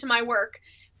ran into my work.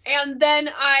 And then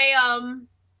I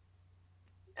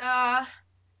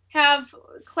have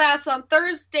class on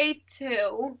Thursday,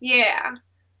 too. Yeah.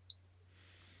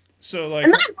 So, like...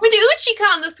 And then I'm going to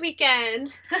UchiCon this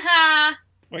weekend. Haha.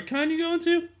 What con you going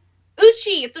to?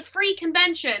 Uchi, it's a free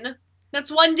convention. That's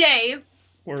one day.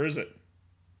 Where is it?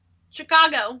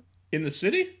 Chicago. In the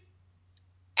city?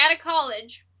 At a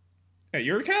college. At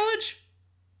your college?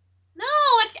 No,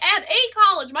 at a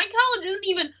college. My college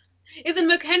is in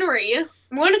McHenry.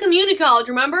 I'm going to community college,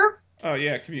 remember? Oh,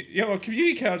 yeah. Well,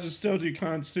 community colleges still do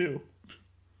cons, too.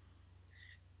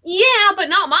 Yeah, but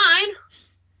not mine.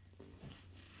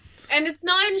 And it's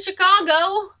not in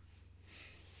Chicago.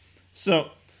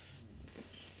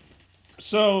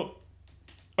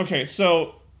 Okay,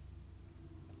 so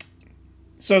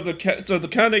the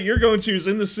con that you're going to is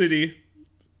in the city,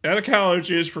 at a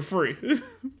college, is for free.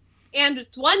 And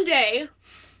it's one day.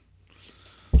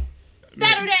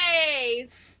 Saturday!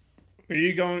 Who are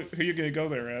you going to go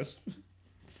there as?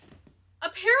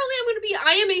 Apparently I'm going to be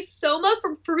IMA Soma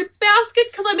from Fruits Basket,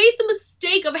 because I made the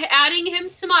mistake of adding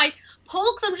him to my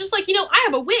poll, because I'm just like, I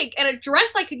have a wig and a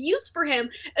dress I could use for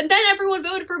him, and then everyone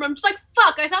voted for him. I'm just like,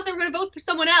 fuck, I thought they were going to vote for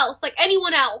someone else, like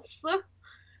anyone else.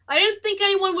 I didn't think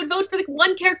anyone would vote for the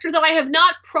one character that I have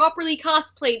not properly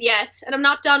cosplayed yet, and I'm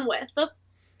not done with.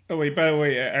 Oh wait, by the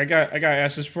way, I got to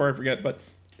ask this before I forget, but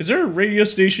is there a radio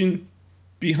station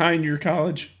behind your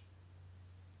college?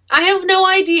 I have no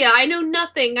idea. I know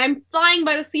nothing. I'm flying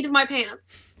by the seat of my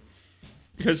pants.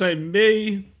 Because I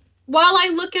may... While I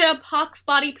look at a Puck's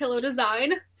body pillow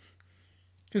design.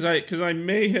 Because I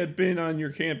may have been on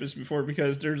your campus before,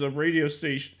 because there's a radio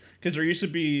station... Because there used to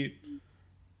be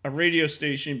a radio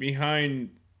station behind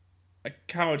a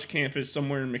college campus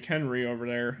somewhere in McHenry over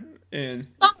there.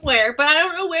 And somewhere, but I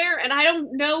don't know where, and I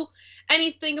don't know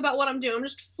anything about what I'm doing. I'm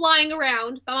just flying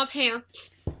around by my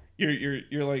pants. You're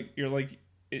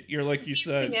like you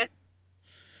said.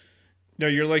 No,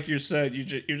 you're like you said.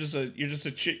 You're just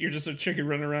a chicken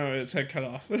running around with its head cut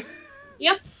off.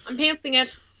 Yep, I'm pantsing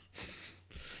it.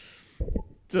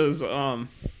 Does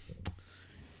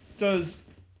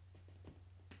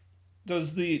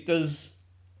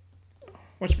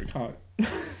whatchamacallit?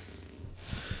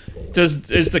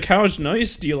 Is the college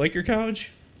nice? Do you like your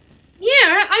college?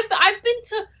 Yeah, I've been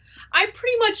to. I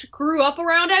pretty much grew up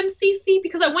around MCC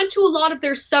because I went to a lot of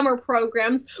their summer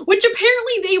programs, which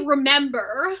apparently they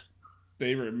remember.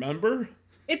 They remember?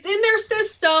 It's in their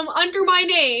system under my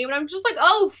name, and I'm just like,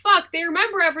 oh fuck, they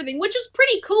remember everything, which is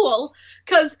pretty cool,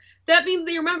 because that means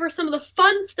they remember some of the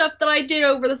fun stuff that I did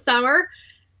over the summer.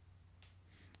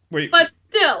 Wait. But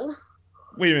still.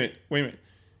 Wait a minute.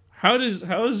 How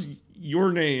is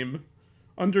your name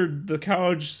under the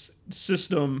college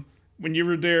system when you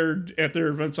were there at their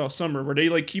events all summer? Were they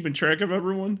like keeping track of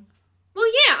everyone? Well,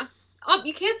 yeah.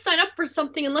 You can't sign up for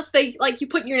something unless they you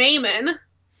put your name in.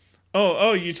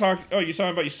 You talking about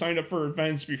you signed up for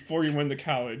events before you went to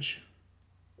college.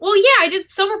 Well, yeah, I did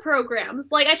summer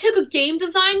programs. Like, I took a game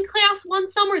design class one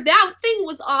summer. That thing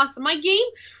was awesome. My game,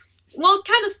 well, it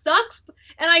kind of sucks,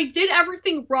 and I did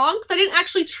everything wrong because I didn't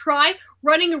actually try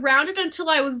running around it until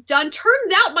I was done.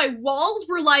 Turns out my walls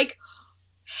were like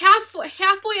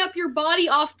halfway up your body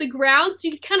off the ground, so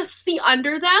you could kind of see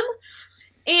under them,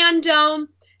 and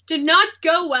did not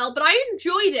go well, but I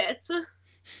enjoyed it.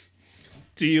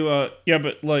 Do you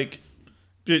but like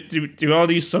do all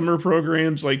these summer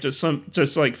programs like just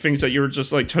like things that you were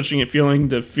just like touching and feeling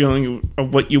the feeling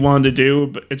of what you wanted to do,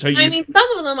 but it's how you... I mean, some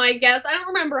of them I guess I don't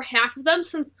remember half of them,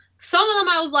 since some of them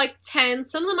I was like 10,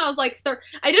 some of them I was like 30.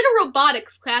 I did a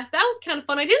robotics class. That was kind of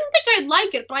fun. I didn't think I'd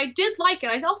like it, but I did like it.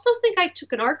 I also think I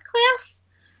took an art class,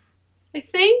 I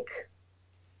think.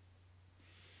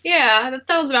 Yeah, that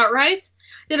sounds about right.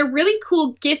 Did a really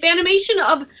cool GIF animation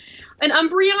of an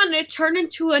Umbreon and it turned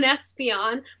into an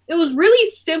Espeon. It was really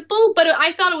simple, but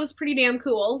I thought it was pretty damn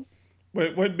cool.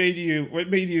 What made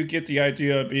you get the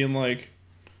idea of being like,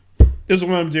 this is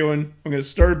what I'm doing, I'm going to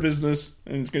start a business,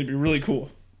 and it's going to be really cool?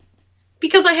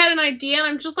 Because I had an idea, and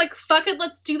I'm just like, fuck it,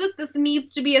 let's do this. This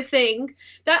needs to be a thing.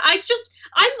 I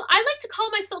like to call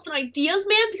myself an ideas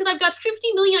man, because I've got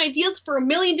 50 million ideas for a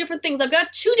million different things. I've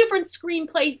got 2 different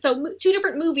screenplays, so 2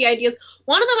 different movie ideas.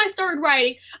 One of them I started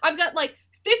writing. I've got like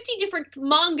 50 different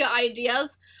manga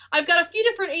ideas. I've got a few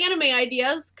different anime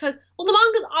ideas, because, well, the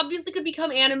mangas obviously could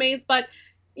become animes, but,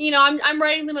 I'm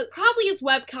writing them probably as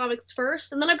webcomics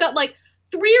first, and then I've got like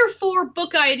 3 or 4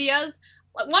 book ideas.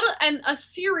 and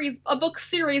a book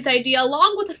series idea,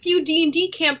 along with a few D&D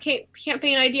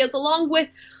campaign ideas, along with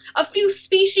a few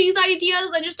species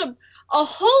ideas, and just a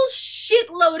whole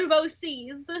shitload of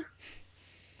OCs.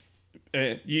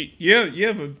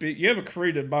 You have a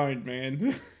creative mind,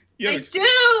 man. I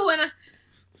do, and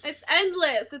it's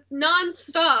endless. It's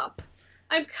nonstop.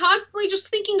 I'm constantly just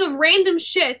thinking of random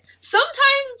shit.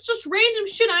 Sometimes it's just random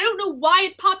shit. I don't know why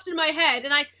it popped in my head,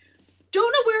 and I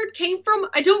don't know where it came from.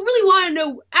 I don't really want to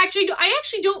know. I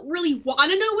actually don't really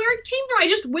want to know where it came from. I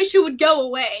just wish it would go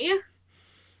away.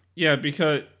 Yeah,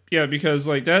 because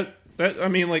like that I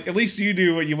mean, like, at least you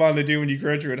do what you wanted to do when you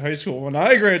graduated high school. When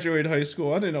I graduated high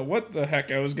school, I didn't know what the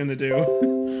heck I was gonna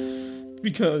do.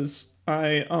 Because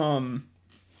and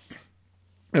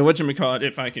whatchamacallit,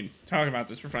 if I can talk about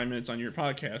this for 5 minutes on your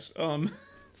podcast,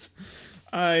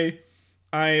 I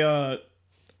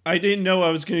didn't know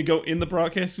I was going to go in the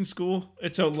broadcasting school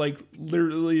until, like,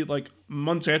 literally, like,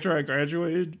 months after I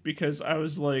graduated, because I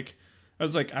was like, I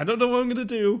don't know what I'm going to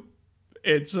do.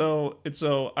 And so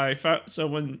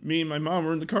when me and my mom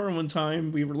were in the car one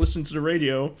time, we were listening to the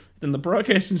radio, then the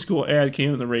broadcasting school ad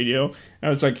came on the radio, and I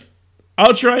was like,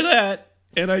 I'll try that.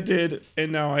 And I did,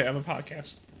 and now I have a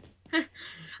podcast.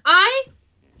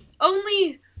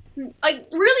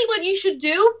 Really what you should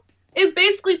do is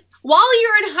basically, while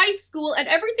you're in high school and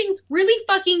everything's really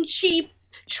fucking cheap,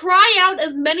 try out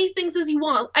as many things as you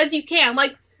can.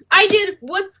 Like, I did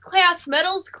woods class,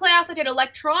 metals class, I did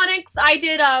electronics, I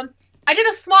did a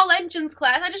small engines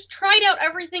class. I just tried out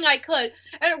everything I could.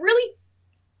 And it really,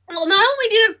 well, not only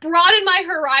did it broaden my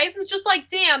horizons, just like,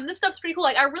 damn, this stuff's pretty cool.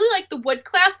 Like, I really like the wood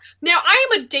class. Now, I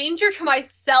am a danger to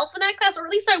myself in that class, or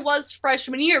at least I was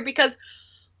freshman year, because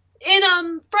in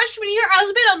freshman year, I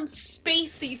was a bit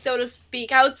spacey, so to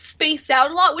speak. I would space out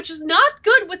a lot, which is not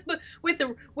good with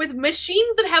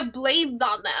machines that have blades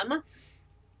on them.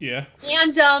 Yeah.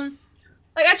 And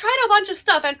I tried a bunch of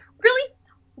stuff, and really,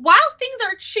 while things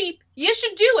are cheap, you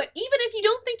should do it. Even if you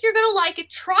don't think you're gonna like it,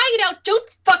 try it out. Don't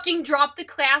fucking drop the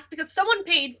class because someone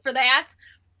paid for that.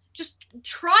 Just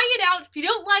try it out. If you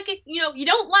don't like it, you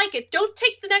don't like it. Don't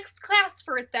take the next class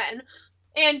for it then.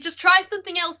 And just try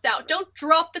something else out. Don't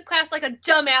drop the class like a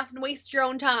dumbass and waste your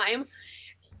own time.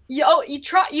 You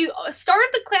started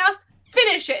the class,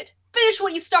 finish it. Finish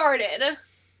what you started.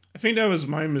 I think that was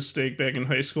my mistake back in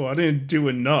high school. I didn't do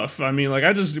enough. I mean, like,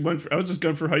 I was just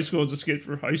going for high school just to get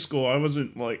for high school. I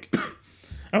wasn't like,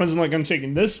 I'm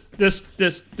taking this,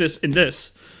 and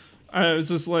this. I was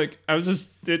just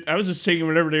taking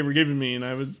whatever they were giving me, and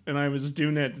I was just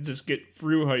doing that to just get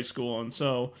through high school. And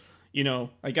so,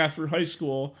 I got through high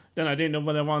school, then I didn't know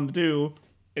what I wanted to do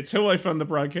until I found the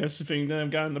broadcasting thing. Then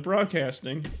I've gotten the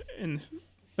broadcasting, and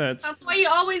that's why you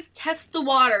always test the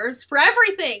waters for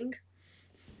everything.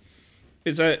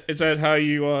 Is that how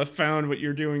you found what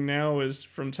you're doing now, is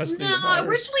from testing the waters? No,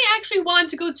 originally I actually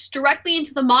wanted to go directly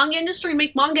into the manga industry and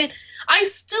make manga. I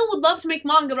still would love to make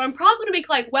manga, but I'm probably going to make,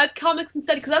 like, webcomics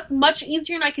instead, because that's much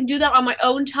easier and I can do that on my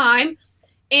own time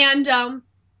and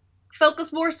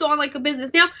focus more so on, like, a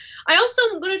business. Now, I also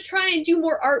am going to try and do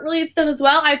more art-related stuff as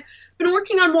well. I've been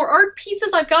working on more art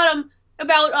pieces. I've got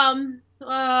about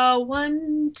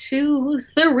 1, 2,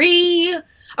 3...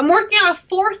 I'm working on a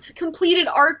 4th completed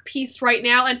art piece right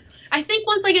now, and I think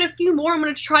once I get a few more, I'm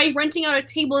going to try renting out a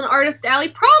table in Artist Alley.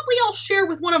 Probably I'll share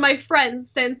with one of my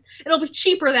friends, since it'll be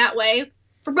cheaper that way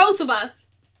for both of us.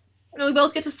 And we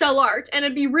both get to sell art, and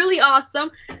it'd be really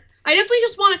awesome. I definitely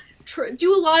just want to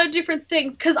do a lot of different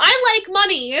things, because I like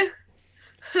money.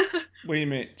 Wait a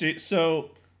minute.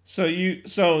 So you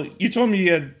told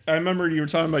me I remember you were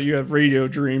talking about you have radio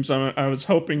dreams. I was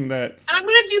hoping that. And I'm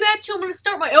gonna do that too. I'm gonna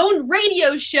start my own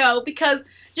radio show, because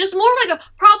just more like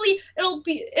it'll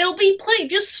be playing,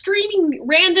 just streaming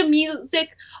random music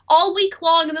all week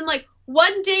long, and then like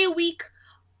one day a week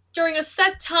during a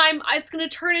set time, it's gonna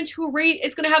turn into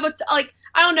it's gonna have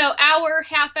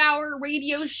half hour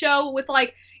radio show with,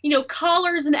 like,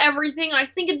 colors and everything. And I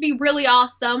think it'd be really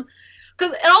awesome.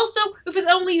 And also,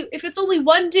 if it's only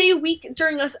one day a week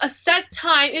during a set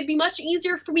time, it'd be much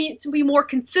easier for me to be more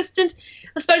consistent,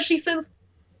 especially since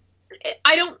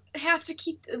I don't have to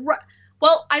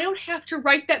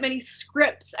write that many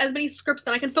scripts, then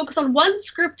I can focus on one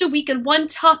script a week and one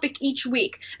topic each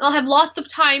week, and I'll have lots of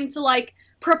time to, like,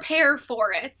 prepare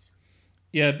for it.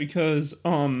 Yeah, because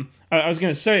I was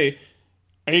gonna say,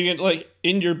 are you gonna, like,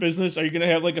 in your business, are you gonna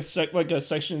have like a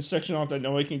section off that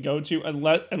nobody can go to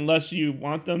unless you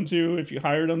want them to, if you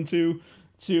hire them to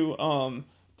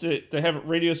have a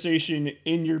radio station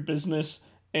in your business?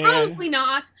 And probably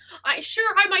not. I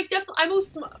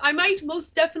might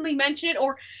most definitely mention it,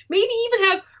 or maybe even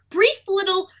have brief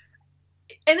little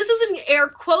and this is in air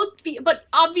quotes, but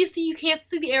obviously you can't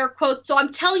see the air quotes, so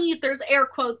I'm telling you there's air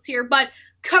quotes here, but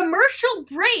commercial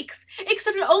breaks,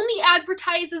 except it only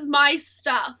advertises my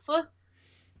stuff.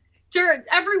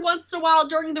 Every once in a while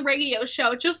during the radio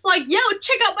show, just like, yo,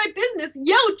 check out my business,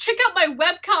 yo, check out my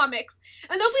webcomics,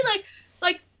 and they'll be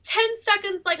like 10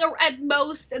 seconds, like, at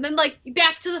most, and then, like,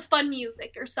 back to the fun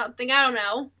music or something, I don't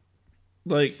know.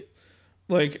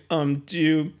 Do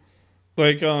you,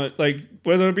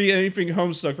 whether it be anything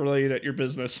Homestuck related at your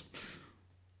business?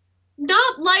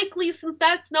 Not likely, since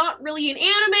that's not really an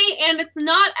anime, and it's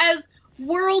not as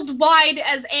worldwide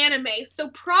as anime, so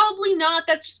probably not.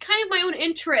 That's just kind of my own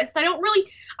interest.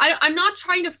 I'm not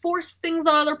trying to force things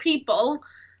on other people.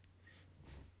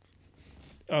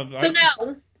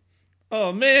 No.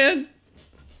 Oh man,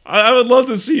 I would love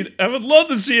to see. I would love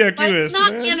to see Equus. It's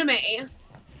not man.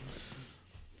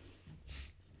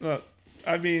 anime.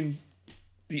 I mean,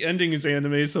 the ending is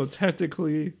anime, so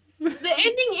technically. The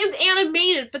ending is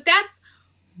animated, but that's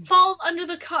falls under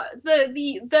the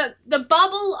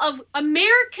bubble of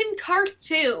American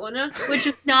cartoon, which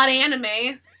is not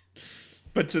anime.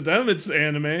 But to them, it's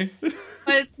anime. But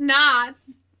it's not.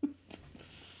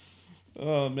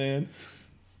 Oh man.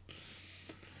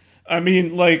 I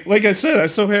mean, like I said, I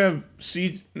still have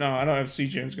No, I don't have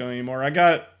CJams going anymore. I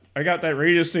got that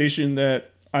radio station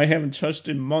that I haven't touched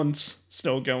in months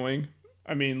still going.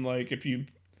 I mean, like if you're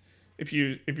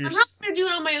I'm not gonna do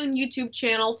it on my own YouTube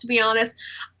channel, to be honest.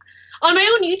 On my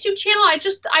own YouTube channel, I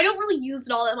don't really use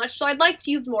it all that much, so I'd like to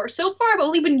use more. So far, I've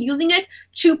only been using it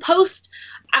to post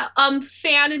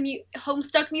fan and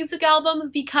Homestuck music albums,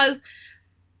 because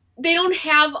they don't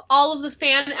have all of the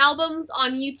fan albums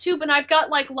on YouTube, and I've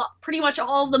got like pretty much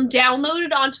all of them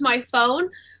downloaded onto my phone.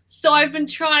 So I've been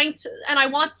trying to, and I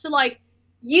want to like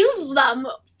use them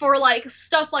for like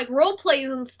stuff like role plays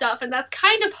and stuff, and that's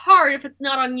kind of hard if it's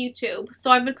not on YouTube.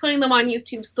 So I've been putting them on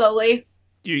YouTube slowly.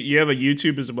 You have a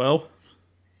YouTube as well?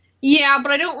 Yeah,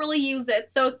 but I don't really use it,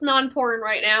 so it's not important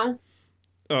right now.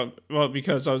 Oh, well,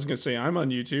 because I was going to say I'm on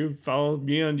YouTube. Follow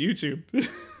me on YouTube.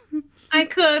 I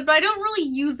could, but I don't really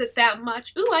use it that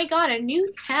much. Ooh, I got a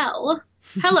new Tell.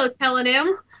 Hello,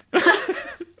 Telenym.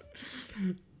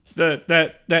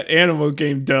 that animal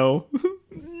game, Doe.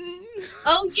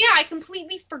 Oh, yeah, I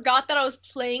completely forgot that I was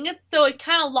playing it, so it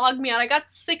kind of logged me out. I got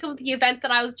sick of the event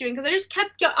that I was doing, because they just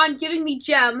kept on giving me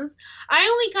gems. I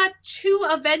only got 2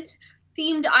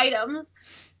 event-themed items.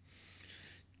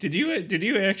 Did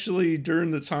you actually, during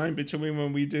the time between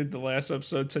when we did the last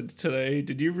episode to today,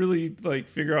 did you really, like,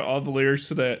 figure out all the lyrics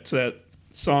to that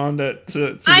song?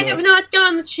 I have not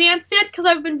gotten the chance yet, because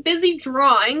I've been busy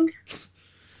drawing.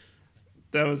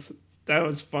 That was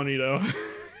funny, though.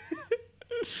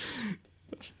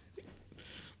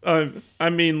 I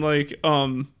mean, like,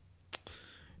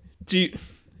 do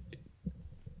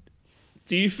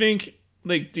you think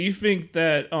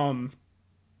that,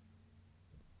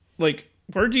 like,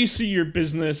 where do you see your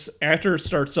business after it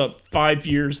starts up 5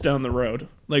 years down the road?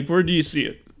 Like, where do you see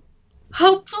it?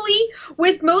 Hopefully,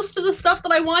 with most of the stuff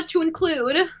that I want to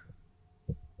include.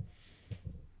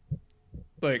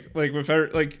 Like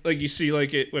you see,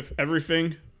 like, it with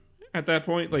everything at that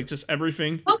point, like just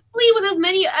everything. Hopefully, with as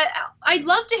many. I'd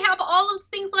love to have all of the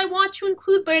things that I want to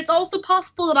include, but it's also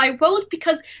possible that I won't,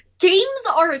 because games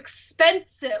are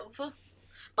expensive.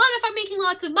 But if I'm making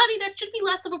lots of money, that should be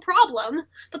less of a problem.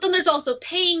 But then there's also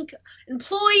paying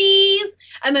employees,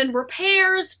 and then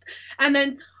repairs, and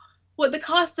then what the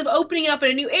cost of opening up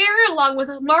in a new area, along with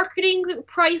marketing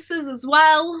prices as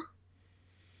well.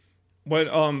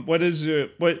 What's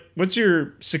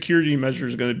your security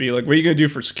measures going to be? Like, what are you going to do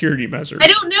for security measures? I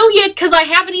don't know yet, because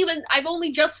I've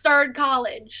only just started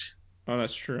college. Oh,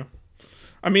 that's true.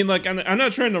 I mean, like, I'm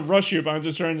not trying to rush you, but I'm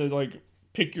just trying to, like,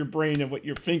 pick your brain and what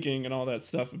you're thinking and all that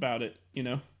stuff about it, you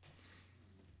know?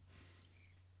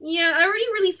 Yeah, I already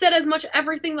really said as much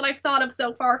everything that I've thought of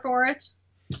so far for it.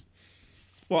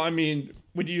 Well, I mean,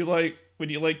 would you like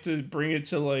to bring it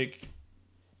to, like,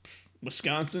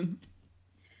 Wisconsin?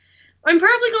 I'm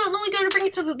probably only going to bring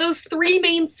it to those 3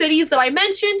 main cities that I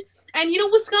mentioned, and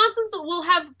Wisconsin's will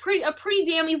have a pretty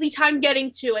damn easy time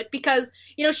getting to it, because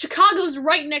Chicago's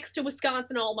right next to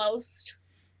Wisconsin almost.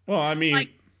 Well, I mean,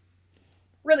 like,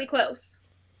 really close.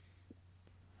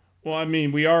 Well, I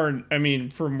mean, we are. I mean,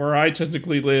 from where I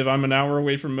technically live, I'm an hour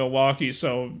away from Milwaukee,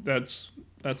 so that's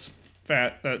that's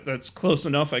close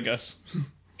enough, I guess.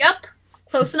 Yep,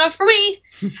 close enough for me.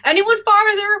 Anyone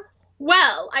farther?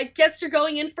 Well, I guess you're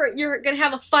gonna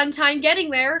have a fun time getting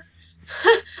there.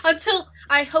 Until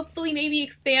I hopefully maybe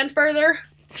expand further.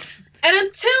 And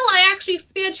until I actually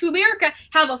expand to America,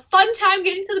 have a fun time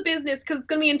getting to the business, because it's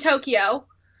gonna be in Tokyo.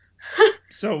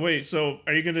 So wait, so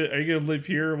are you gonna live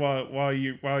here while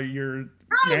you're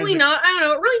Probably not. I don't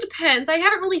know. It really depends. I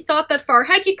haven't really thought that far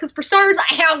ahead yet because, for starters,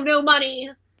 I have no money.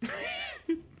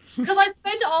 Because I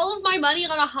spent all of my money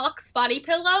on a Hux body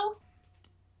pillow.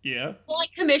 Yeah. Well, I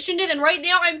commissioned it, and right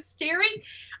now I'm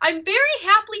very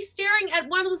happily staring at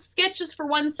one of the sketches for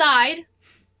one side.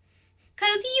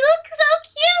 Because he looks so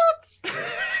cute!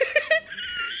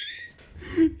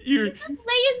 You're He's just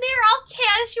laying there all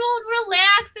casual and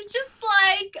relaxed and just,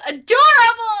 like,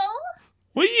 adorable!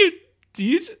 What do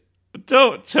you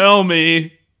don't tell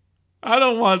me. I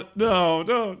don't want no.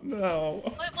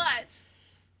 What?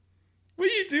 What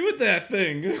do you do with that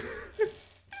thing? I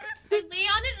lay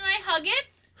on it and I hug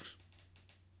it.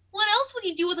 What else would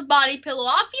you do with a body pillow?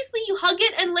 Obviously, you hug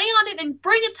it and lay on it and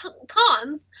bring it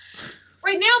cons.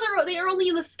 Right now, they're only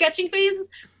in the sketching phases.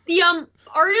 The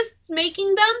artists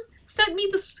making them sent me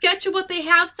the sketch of what they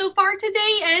have so far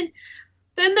today, and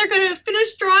then they're gonna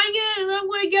finish drawing it, and then I'm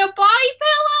gonna get a body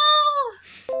pillow.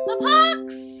 The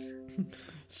pucks.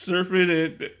 Serpent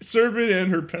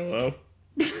and her pillow.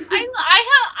 I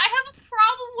have a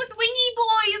problem with wingy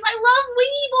boys. I love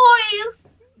wingy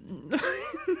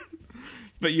boys.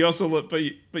 But you also love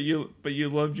you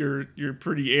love your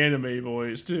pretty anime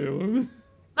boys too.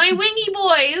 My wingy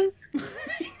boys.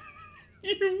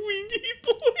 Your wingy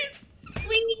boys.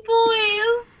 Wingy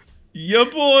boys. Yeah,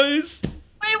 boys.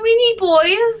 My wingy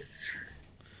boys.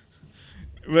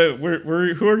 Who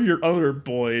are your other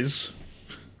boys?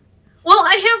 Well,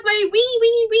 I have my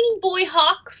weenie boy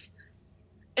Hawks.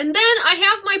 And then I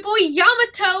have my boy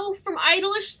Yamato from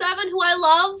Idolish 7, who I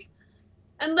love.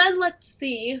 And then, let's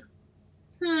see.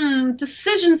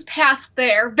 Decisions passed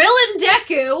there. Villain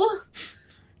Deku!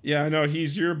 Yeah, I know,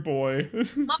 he's your boy.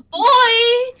 My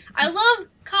boy! I love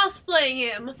cosplaying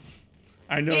him.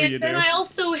 I know and you do. then I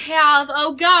also have,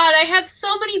 oh god, I have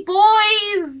so many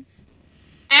boys!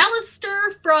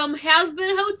 Alistair from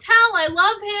Hazbin Hotel, I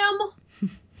love him.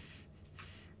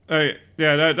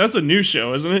 Yeah, that's a new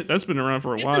show, isn't it? That's been around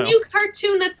for a while. It's a new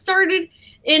cartoon that started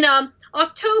in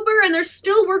October, and they're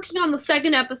still working on the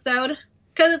second episode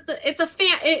because it's as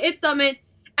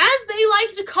they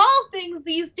like to call things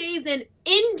these days, an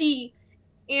indie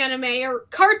anime or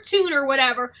cartoon or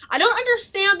whatever. I don't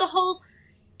understand the whole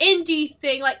indie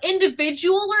thing, like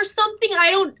individual or something.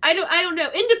 I don't know.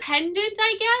 Independent,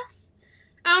 I guess.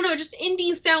 I don't know. Just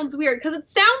indie sounds weird because it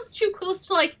sounds too close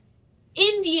to like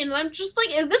Indian, and I'm just like,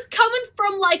 is this coming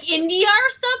from like India or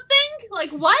something?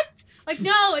 Like what? Like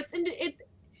no, it's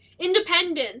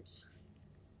independent.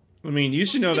 I mean, you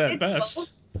should know that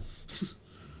best.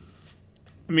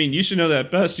 You should know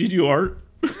that best. You do art.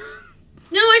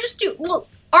 No, I just do. Well,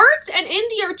 art and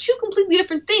indie are two completely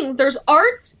different things. There's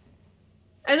art,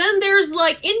 and then there's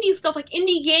like indie stuff, like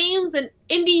indie games and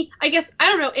indie. I guess I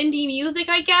don't know, indie music.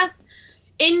 I guess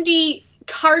indie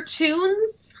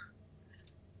cartoons.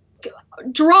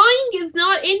 Drawing is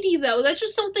not indie, though. That's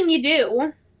just something you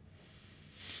do.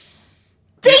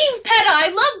 Dave Petta! I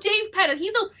love Dave Petta.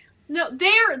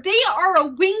 They are a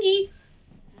wingy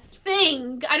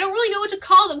thing. I don't really know what to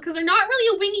call them, because they're not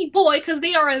really a wingy boy, because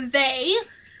they are a they.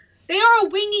 They are a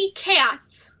wingy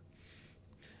cat.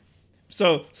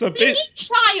 Wingy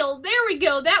child. There we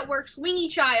go. That works. Wingy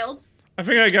child. I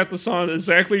think I got the song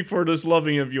exactly for this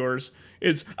loving of yours.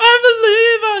 It's I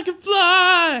Believe I Can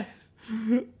Fly.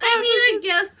 I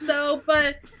guess so,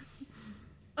 but,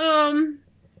 oh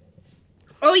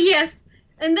yes,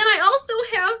 and then I also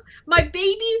have my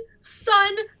baby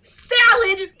son,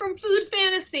 Salad, from Food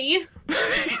Fantasy. He's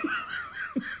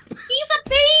a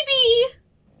baby!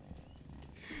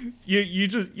 You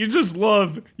just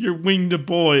love your winged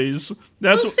boys.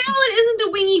 Salad isn't a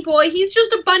wingy boy, he's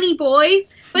just a bunny boy,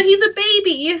 but he's a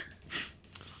baby.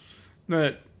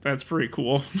 That's pretty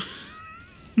cool.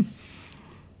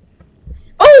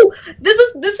 Oh, this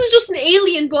is just an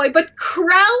alien boy, but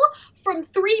Krell from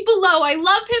 3 Below. I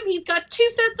love him. He's got 2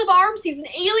 sets of arms. He's an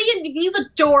alien. And he's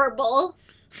adorable.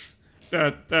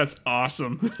 That's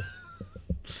awesome.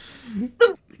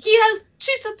 He has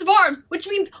 2 sets of arms, which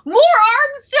means more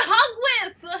arms to hug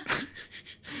with.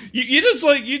 You just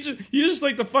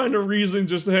like to find a reason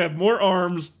just to have more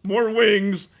arms, more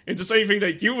wings, and just anything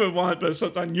that you would want, but it's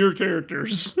on your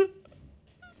characters.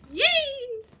 Yay!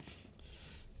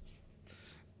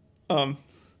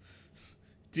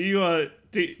 Do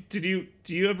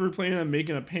you ever plan on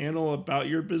making a panel about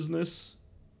your business?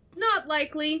 Not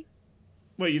likely.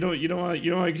 Wait, you don't want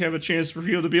to have a chance for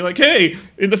people to be like, hey,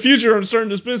 in the future I'm starting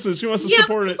this business. Who wants to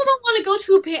support it? People don't want to go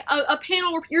to a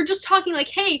panel where you're just talking like,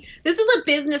 hey, this is a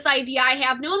business idea I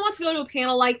have. No one wants to go to a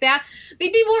panel like that.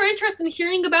 They'd be more interested in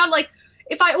hearing about like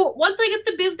once I get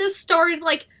the business started,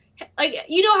 like, like,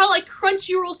 you know how like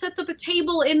Crunchyroll sets up a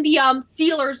table in the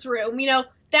dealer's room, you know,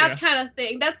 that kind of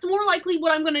thing. That's more likely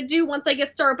what I'm gonna do once I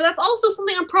get started. But that's also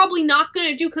something I'm probably not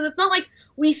gonna do, because it's not like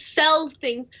we sell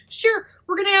things. Sure,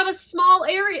 we're gonna have a small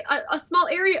area,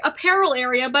 apparel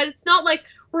area, but it's not like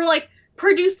we're like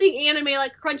producing anime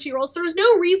like Crunchyroll. So there's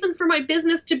no reason for my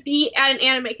business to be at an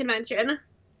anime convention.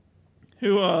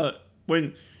 Who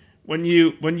when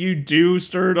you do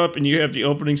start up and you have the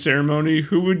opening ceremony,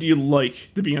 who would you like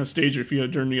to be on stage with you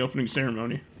during the opening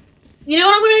ceremony? You know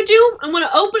what I'm going to do? I'm going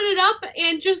to open it up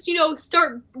and just, you know,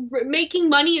 start making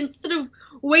money instead of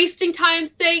wasting time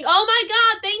saying, oh my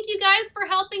God, thank you guys for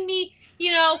helping me,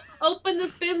 you know, open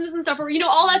this business and stuff, or, you know,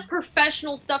 all that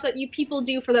professional stuff that you people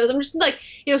do for those. I'm just like,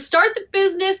 you know, start the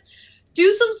business,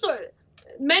 do some sort,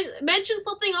 mention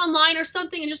something online or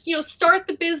something, and just, you know, start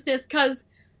the business, because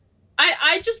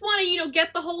I just want to, you know,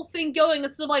 get the whole thing going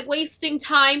instead of like wasting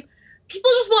time.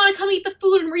 People just want to come eat the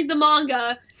food and read the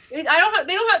manga. They don't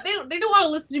want to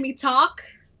listen to me talk.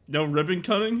 No ribbon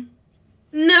cutting?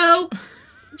 No.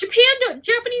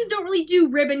 Japanese don't really do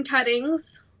ribbon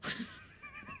cuttings.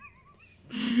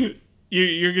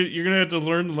 You're gonna have to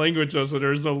learn the language though, so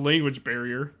there's no language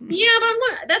barrier. Yeah,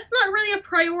 but that's not really a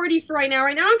priority for right now.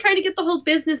 Right now I'm trying to get the whole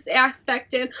business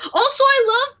aspect in. Also,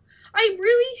 I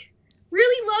really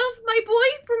love my boy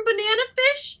from Banana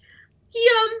Fish. He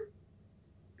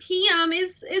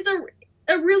is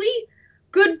a really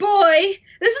good boy.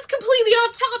 This is completely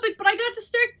off topic, but I got to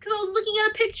start because I was looking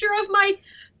at a picture of my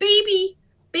baby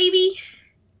boy.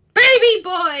 Baby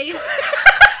boy!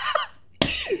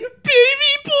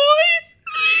 Baby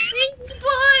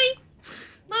boy!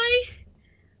 My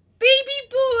baby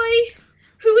boy,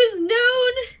 who is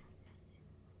known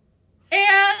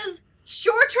as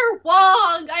Shorter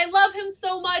Wong. I love him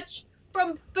so much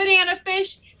from Banana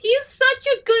Fish. He's such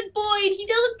a good boy, and he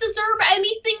doesn't deserve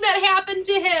anything that happened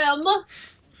to him.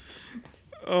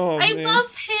 Oh, I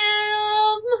love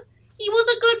him. He was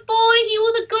a good boy. He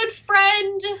was a good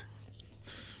friend.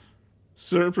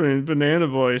 Serpent Banana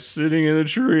Boy sitting in a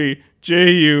tree.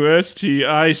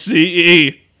 Justice.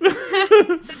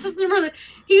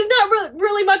 He's not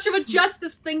really much of a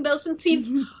justice thing, though, since he's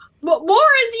more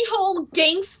in the whole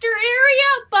gangster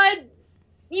area, but,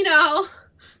 you know.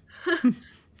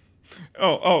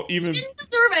 Even... He didn't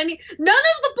deserve any... None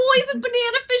of the boys in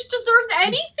Banana Fish deserved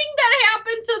anything that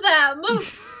happened to them.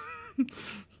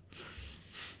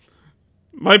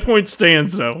 My point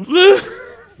stands, though.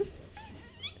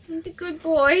 He's a good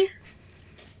boy.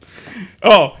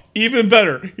 Oh, even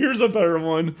better. Here's a better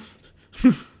one.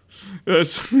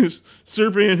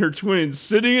 Serpent and her twins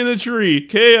sitting in a tree.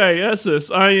 Kissing. This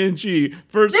is accurate.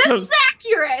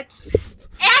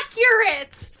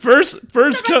 Accurate. First I'd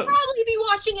probably be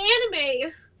watching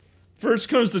anime. First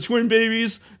comes the twin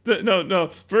babies.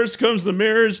 First comes the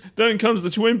mirrors. Then comes the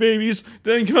twin babies.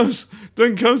 Then comes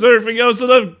everything else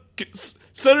in a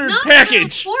centered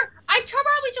package. I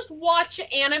probably just watch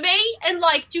anime and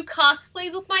like do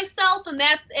cosplays with myself, and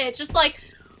that's it. Just like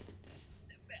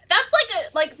that's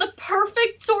like the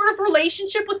perfect sort of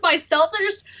relationship with myself. I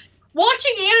just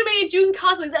watching anime and doing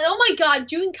cosplays. And oh my god,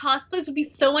 doing cosplays would be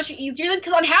so much easier then,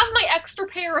 because I'd have my extra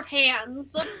pair of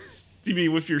hands. Do you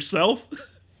mean with yourself?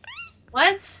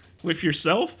 What? With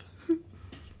yourself?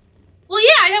 Well,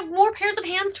 yeah, I'd have more pairs of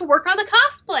hands to work on the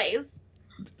cosplays.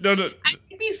 No. It'd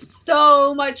be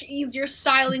so much easier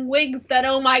styling wigs then,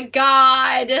 oh my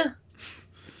god.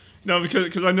 No,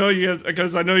 because I know you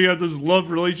have this love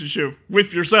relationship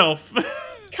with yourself.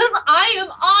 Because I am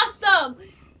awesome.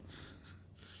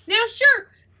 Now, sure,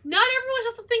 not everyone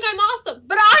has to think I'm awesome,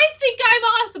 but I think I'm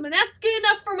awesome, and that's good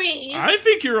enough for me. I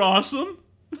think you're awesome.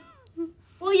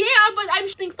 Well, yeah, but I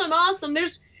just think I'm awesome.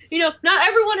 There's, you know, not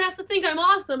everyone has to think I'm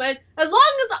awesome, and as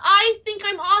long as I think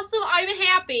I'm awesome, I'm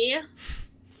happy.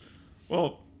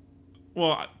 Well,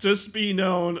 just be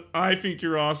known, I think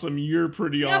you're awesome. You're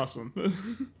pretty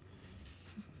awesome.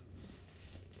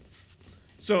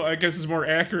 So I guess it's more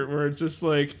accurate where it's just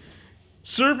like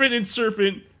Serpent and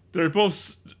Serpent,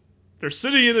 they're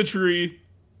sitting in a tree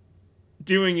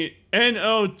doing it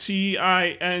Noting.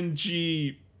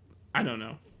 I don't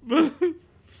know.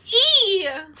 E!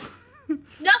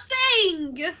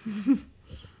 Nothing!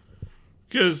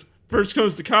 Because first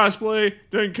comes the cosplay,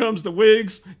 then comes the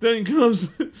wigs, then comes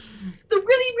the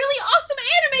really, really awesome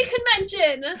anime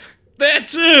convention! That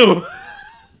too!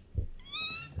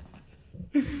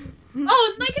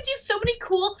 Oh, and I could do so many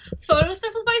cool photo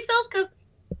stuff with myself,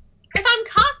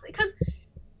 because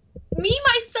me,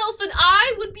 myself, and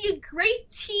I would be a great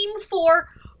team for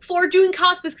before doing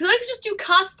cosplays, because I could just do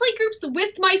cosplay groups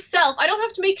with myself. I don't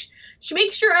have to make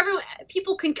sure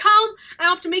people can come. I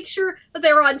don't have to make sure that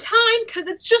they're on time, because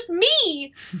it's just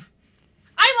me.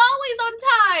 I'm always on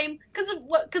time, because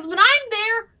when I'm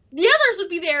there, the others would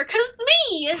be there, because it's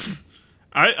me.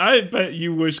 I bet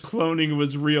you wish cloning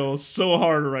was real so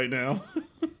hard right now.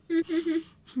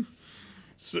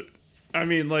 So, I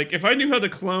mean, like, if I knew how to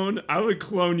clone, I would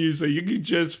clone you so you could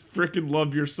just freaking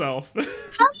love yourself. Hell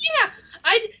yeah!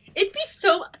 It'd be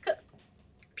so...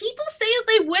 People say that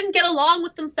they wouldn't get along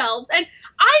with themselves, and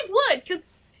I would, because,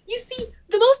 you see,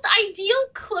 the most ideal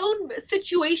clone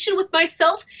situation with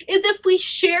myself is if we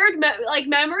shared,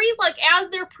 memories, like, as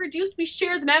they're produced, we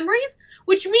share the memories,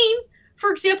 which means,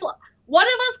 for example, one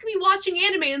of us could be watching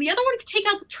anime, and the other one could take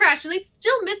out the trash, and they'd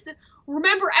still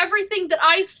remember everything that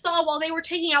I saw while they were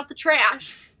taking out the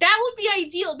trash. That would be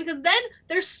ideal, because then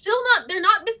they're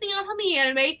not missing out on the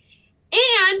anime,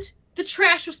 and the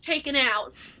trash was taken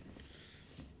out.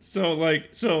 No,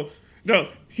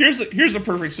 here's a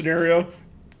perfect scenario.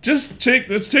 Let's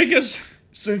take us,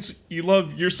 since you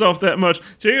love yourself that much,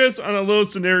 take us on a little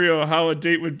scenario of how a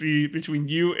date would be between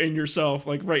you and yourself,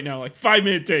 like right now, like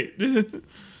 5-minute date.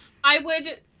 I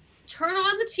would turn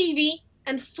on the TV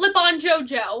and flip on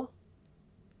JoJo.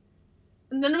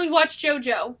 And then we'd watch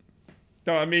JoJo.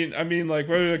 No, I mean, like,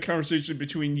 what would a conversation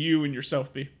between you and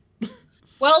yourself be?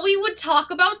 Well, we would talk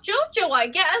about JoJo, I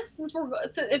guess, since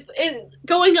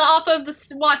going off of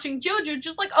watching JoJo,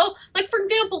 just like for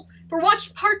example, if we're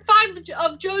watching part 5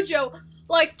 of JoJo,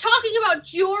 like, talking about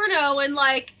Giorno and,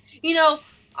 like, you know,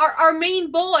 our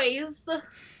main boys.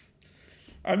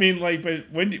 I mean, like, but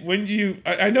when you,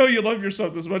 I know you love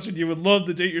yourself this much and you would love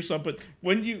to date yourself, but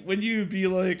when you be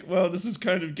like, well, this is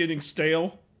kind of getting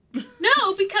stale.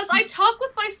 No, because I talk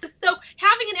with myself, so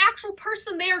having an actual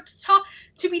person there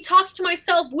to be talking to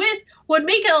myself with would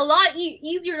make it a lot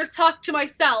easier to talk to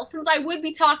myself, since I would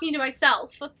be talking to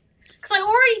myself. Because I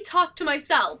already talk to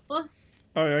myself. Oh,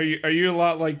 are you a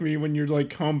lot like me when you're,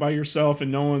 like, home by yourself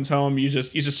and no one's home? You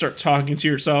just start talking to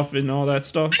yourself and all that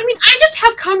stuff. I mean, I just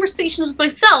have conversations with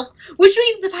myself, which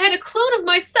means if I had a clone of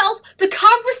myself, the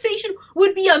conversation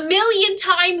would be 1,000,000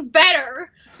 times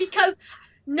better, because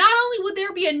not only would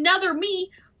there be another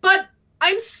me, but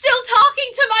I'm still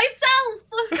talking to myself.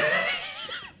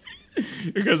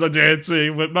 Because I'm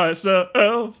dancing with myself.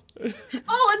 Oh, and then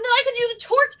I could do the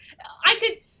torch.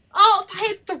 If I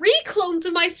had 3 clones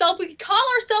of myself, we could call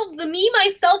ourselves the me,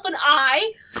 myself, and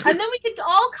I, and then we could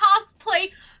all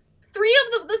cosplay 3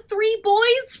 of the 3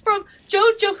 boys from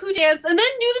JoJo Who Dance, and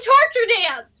then do the torture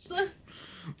dance.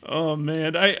 Oh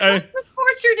man, the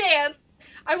torture dance.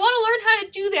 I want to learn how to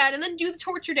do that, and then do the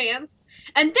torture dance.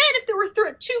 And then, if there were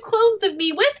 2 clones of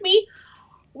me with me,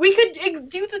 we could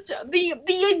do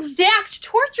the exact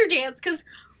torture dance, because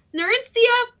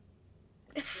Narincia,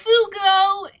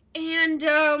 Fugo, and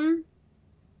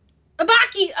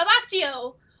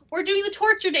Abacchio were doing the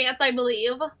torture dance, I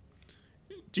believe.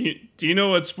 Do you know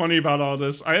what's funny about all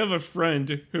this? I have a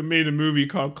friend who made a movie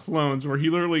called Clones, where he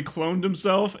literally cloned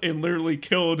himself and literally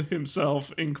killed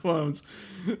himself in clones.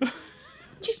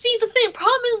 You see, the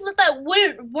problem is that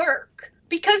wouldn't work,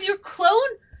 because your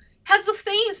clone has the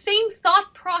same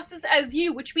thought process as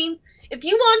you, which means if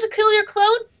you want to kill your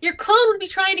clone would be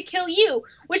trying to kill you,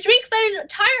 which makes that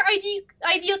entire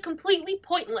idea completely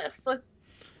pointless.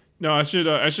 No, I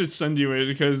should send you it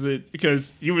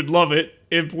because you would love it.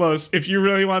 And plus, if you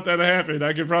really want that to happen,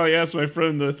 I could probably ask my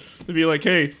friend to be like,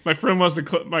 hey, my friend wants to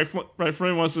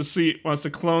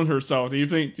clone herself. Do you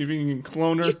think you can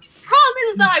clone her? The problem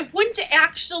is that I wouldn't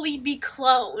actually be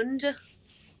cloned.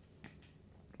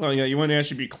 Well, yeah, you wouldn't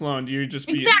actually be cloned. You just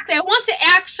be exactly. I want to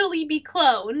actually be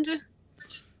cloned.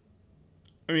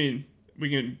 I mean, we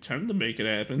can attempt to make it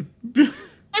happen.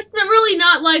 That's really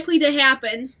not likely to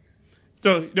happen.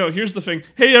 No, here's the thing.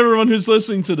 Hey, everyone who's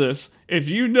listening to this, if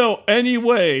you know any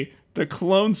way the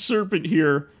clone serpent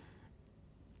here,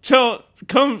 come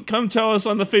tell us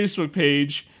on the Facebook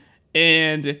page,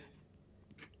 and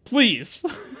please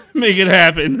make it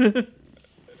happen.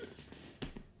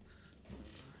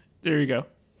 There you go.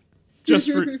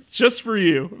 Just for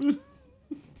you.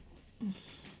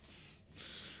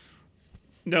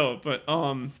 No, but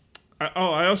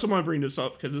I also want to bring this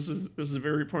up because this is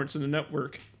very important to the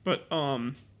network. But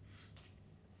not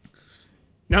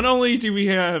only do we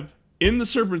have in the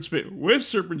Serpent's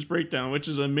Breakdown, which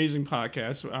is an amazing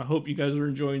podcast. I hope you guys are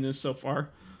enjoying this so far.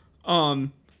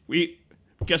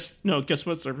 Guess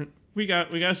what, Serpent? We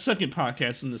got a second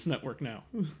podcast in this network now.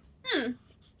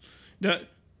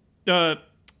 I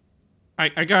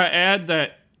gotta add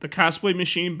that The Cosplay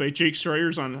Machine by Jake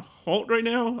Schreier's on halt right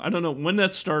now. I don't know when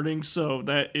that's starting, so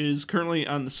that is currently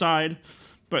on the side.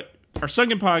 But our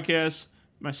second podcast,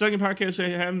 my second podcast I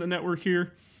have in the network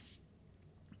here,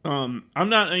 I'm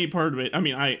not any part of it. I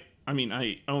mean, I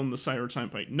own the Cyber Time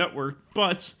Bite network,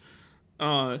 but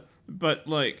I'm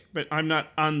not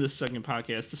on this second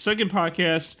podcast. The second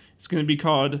podcast is going to be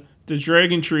called The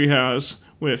Dragon Treehouse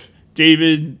with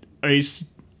David EXE,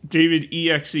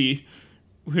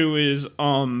 who is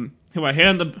who I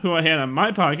had on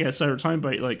my podcast Cyber Time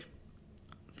Bite like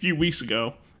a few weeks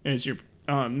ago, as you're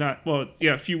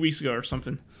a few weeks ago or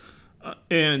something,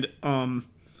 and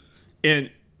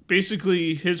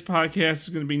basically his podcast is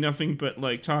going to be nothing but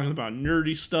like talking about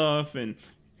nerdy stuff and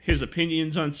his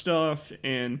opinions on stuff,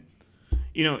 and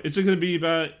it's going to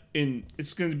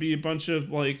be a bunch of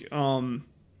like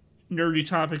nerdy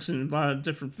topics and a lot of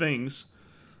different things.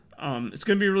 It's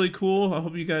going to be really cool. I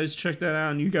hope you guys check that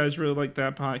out and you guys really like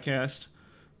that podcast.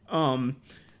 I want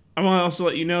to also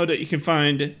let you know that you can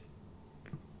find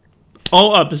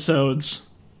all episodes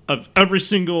of every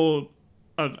single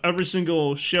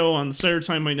show on the Cyber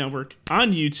Time Bite Network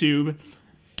on YouTube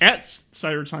at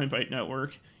Cyber Time Bite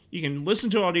Network. You can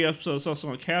listen to all the episodes also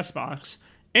on CastBox,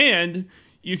 and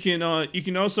you can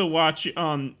also watch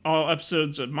all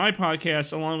episodes of my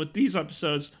podcast along with these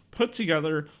episodes put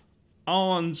together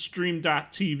all on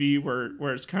Stream.tv,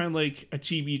 where it's kind of like a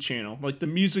TV channel, like the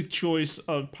music choice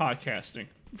of podcasting.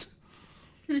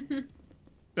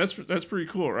 That's pretty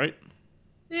cool, right?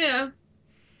 Yeah.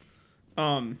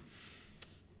 I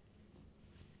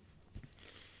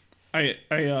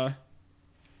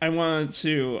wanted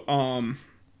to I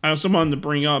also wanted to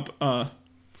bring up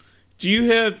did you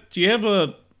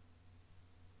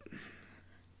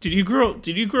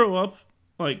grow up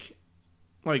on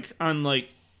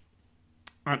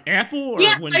Apple or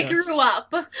yes, Windows? I grew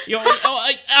up.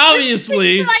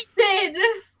 Obviously. I did.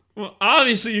 Well,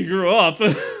 obviously you grew up,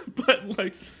 but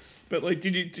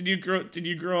did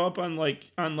you grow up on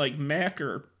Mac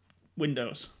or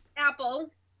Windows?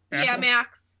 Apple. Yeah,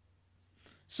 Macs.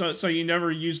 So you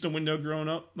never used a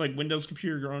Windows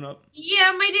computer growing up?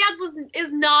 Yeah, my dad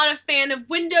is not a fan of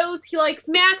Windows. He likes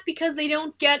Mac because they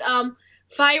don't get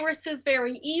viruses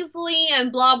very easily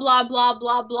and blah blah blah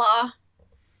blah blah.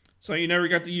 So you never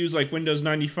got to use Windows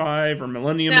 95 or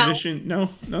Millennium Edition? No,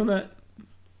 none of that.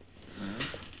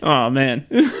 Oh man,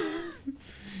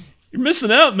 you're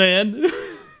missing out, man.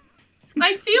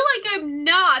 I feel like I'm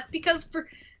not because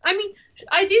I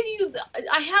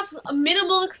have a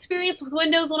minimal experience with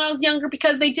Windows when I was younger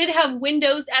because they did have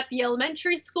Windows at the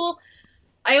elementary school.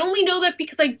 I only know that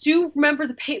because I do remember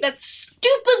that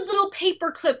stupid little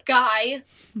paperclip guy.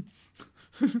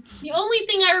 The only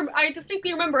thing I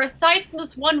distinctly remember, aside from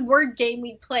this one word game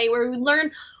we'd play where we would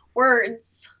learn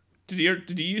words. Did you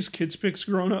use KidsPix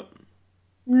growing up?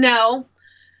 No.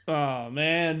 Oh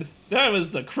man, that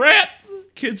was the crap.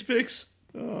 KidsPix.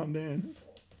 Oh man.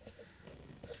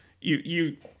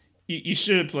 You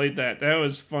should have played that. That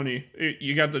was funny.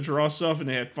 You got the draw stuff and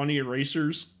they had funny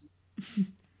erasers.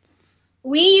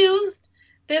 We used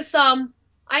this I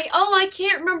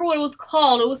can't remember what it was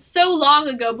called. It was so long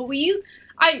ago, but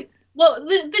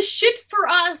the shit for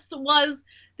us was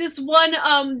this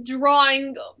one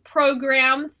drawing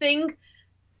program thing.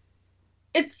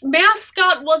 Its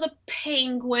mascot was a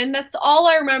penguin. That's all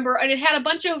I remember, and it had a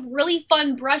bunch of really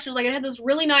fun brushes. It had this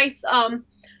really nice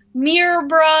mirror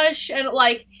brush, and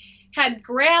it had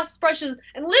grass brushes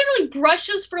and literally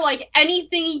brushes for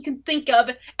anything you can think of.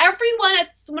 Everyone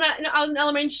when I was in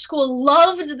elementary school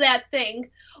loved that thing.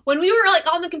 When we were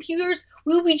on the computers,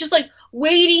 we would be just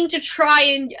waiting to try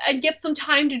and get some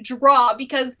time to draw,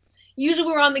 because usually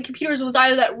we were on the computers. It was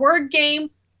either that word game,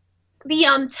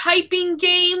 the typing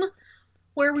game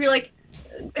where we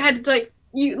had to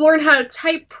you learn how to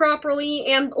type properly,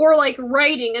 or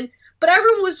writing. But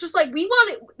everyone was just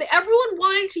everyone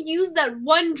wanted to use that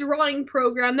one drawing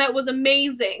program that was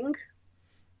amazing.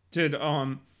 Did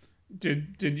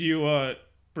you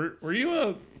were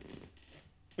you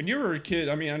when you were a kid?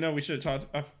 I mean, I know we should have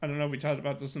talked. I don't know if we talked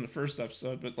about this in the first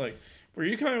episode, but were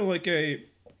you kind of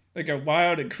a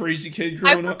wild and crazy kid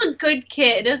growing up? I was a good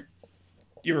kid.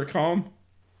 You were calm?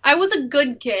 I was a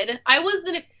good kid. I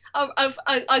wasn't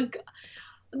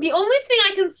the only thing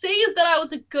I can say is that I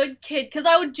was a good kid because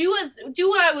I would do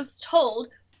what I was told.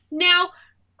 Now,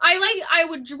 I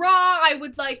would draw, I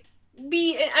would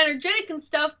be energetic and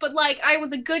stuff, but I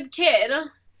was a good kid.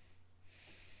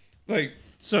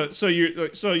 So you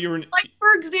were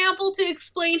for example, to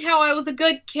explain how I was a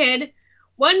good kid,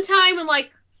 one time in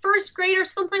first grade or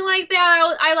something like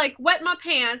that, I wet my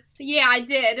pants. Yeah, I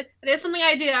did. That is something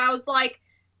I did. I was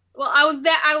Well, I was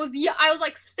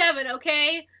like 7,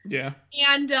 okay? Yeah.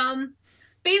 And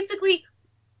basically,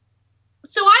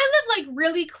 so I live like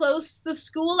really close to the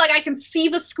school. Like I can see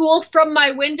the school from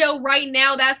my window right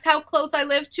now. That's how close I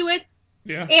live to it.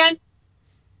 Yeah. And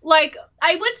like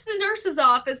I went to the nurse's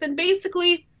office and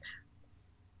basically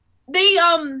they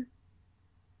well,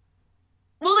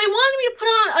 they wanted me to put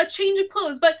on a change of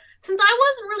clothes, but since I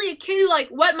wasn't really a kid who like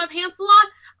wet my pants a lot,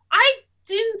 I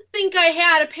didn't think I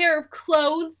had a pair of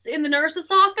clothes in the nurse's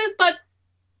office.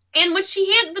 And when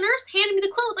the nurse handed me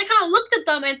the clothes, I kind of looked at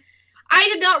them and I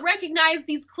did not recognize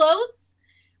these clothes,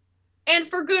 and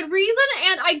for good reason.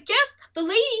 And I guess the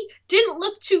lady didn't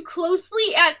look too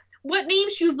closely at what name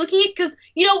she was looking at, because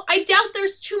I doubt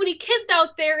there's too many kids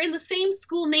out there in the same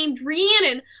school named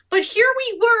Rhiannon. But here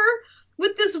we were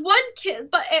with this one kid,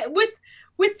 but with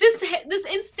this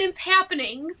instance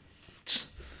happening.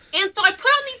 And so I put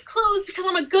on these clothes because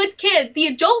I'm a good kid. The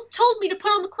adult told me to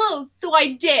put on the clothes, so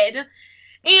I did.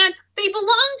 And they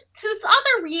belonged to this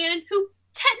other Rhiannon who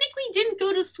technically didn't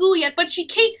go to school yet, but she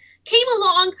came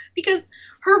along because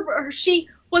she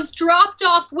was dropped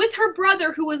off with her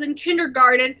brother who was in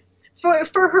kindergarten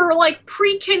for her like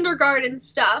pre-kindergarten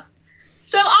stuff.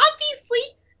 So obviously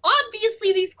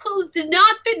these clothes did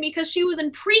not fit me because she was in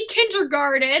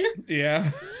pre-kindergarten.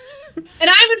 Yeah. And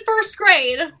I'm in first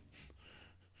grade.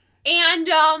 And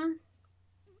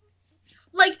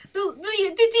like the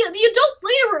adults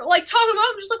later were like talking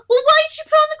about it, just like, well, why did she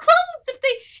put on the clothes if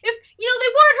they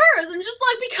weren't hers? And just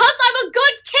like, because I'm a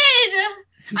good kid,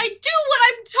 I do what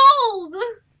I'm told.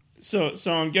 So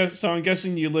I'm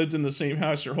guessing you lived in the same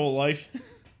house your whole life.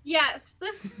 Yes.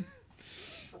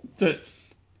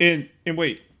 And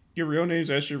wait, your real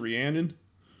name's actually Rhiannon?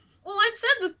 Well, I've said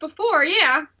this before,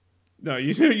 yeah. No,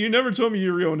 you never told me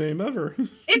your real name ever.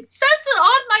 It says it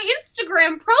on my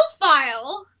Instagram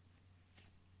profile.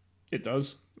 It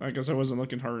does. I guess I wasn't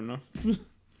looking hard enough.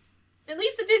 At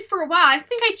least it did for a while. I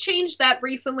think I changed that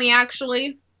recently,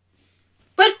 actually.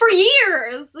 But for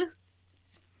years.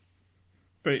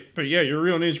 But yeah, your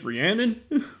real name's Rhiannon?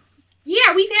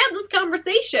 Yeah, we've had this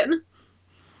conversation.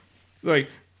 No,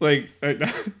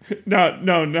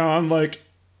 I'm like,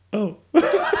 oh.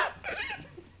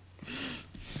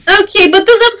 Okay, but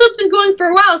this episode's been going for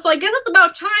a while, so I guess it's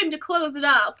about time to close it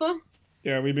up.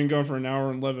 Yeah, we've been going for an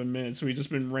hour and 11 minutes. We've just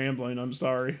been rambling. I'm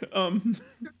sorry.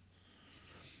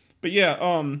 But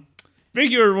yeah,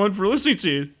 thank you everyone for listening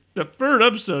to the third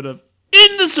episode of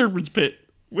In the Serpent's Pit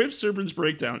with Serpent's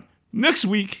Breakdown. Next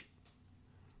week,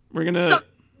 we're gonna...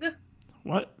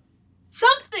 What?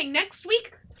 Something next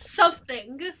week.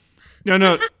 Something. No.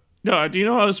 Do you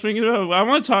know what I was thinking of? I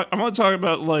want to talk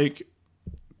about like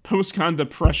post-con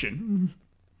depression.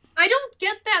 I don't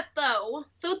get that though,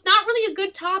 so it's not really a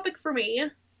good topic for me.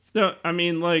 No, I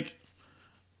mean like.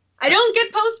 I don't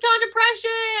get post-con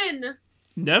depression.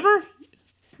 Never.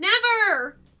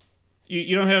 Never.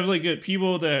 You don't have like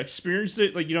people that experienced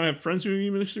it. Like you don't have friends who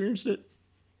even experienced it.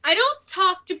 I don't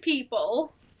talk to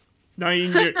people. Not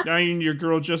even your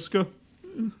girl Jessica.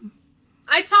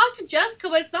 I talk to Jessica,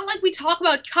 but it's not like we talk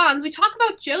about cons. We talk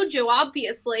about JoJo,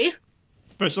 obviously.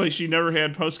 Especially she never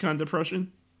had post-con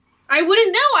depression. I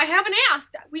wouldn't know. I haven't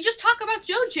asked. We just talk about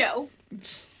JoJo.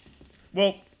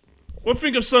 Well, we'll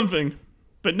think of something.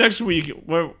 But next week,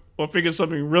 we'll think of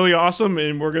something really awesome,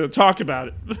 and we're going to talk about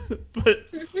it. But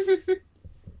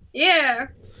yeah.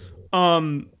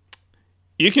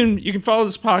 You can follow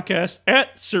this podcast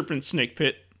at Serpent Snake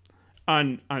Pit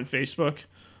on Facebook.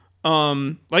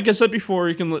 Like I said before,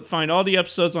 you can find all the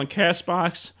episodes on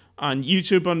Castbox, on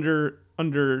YouTube under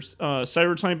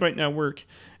Cyber Time Bite Network,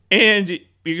 and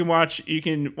you can watch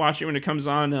it when it comes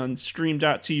on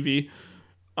Stream.tv.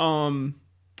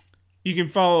 You can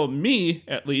follow me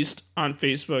at least on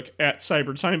Facebook at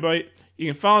Cyber Time Bite.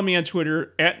 You can follow me on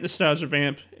Twitter at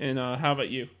NostalgiaVamp. And how about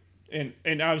you?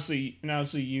 And obviously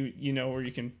you know where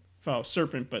you can follow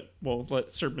Serpent, but we'll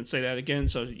let Serpent say that again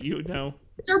so you know.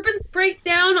 Serpent's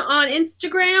Breakdown on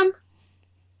Instagram.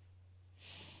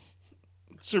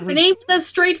 The name's as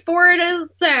straightforward as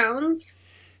it sounds.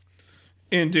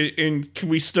 And can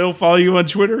we still follow you on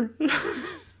Twitter?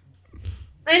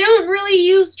 I don't really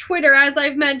use Twitter, as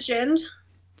I've mentioned.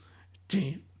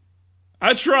 Damn.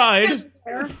 I tried.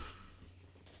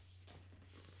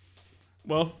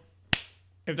 Well,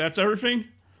 if that's everything,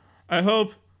 I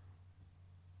hope.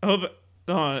 Do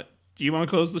you want to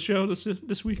close the show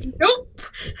this week? Nope.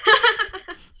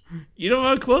 You don't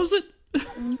want to close it?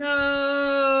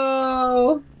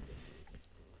 No.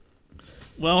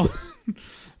 Well,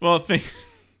 thanks.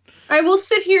 I will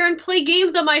sit here and play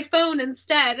games on my phone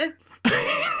instead.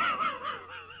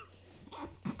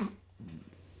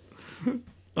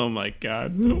 Oh my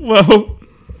God.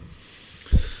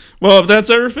 Well, if that's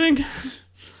everything,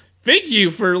 thank you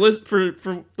for listening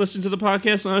to the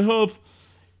podcast, and I hope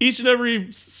each and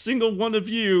every single one of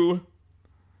you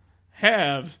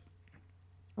have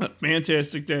a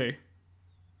fantastic day.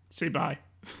 Say bye.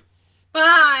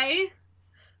 Bye.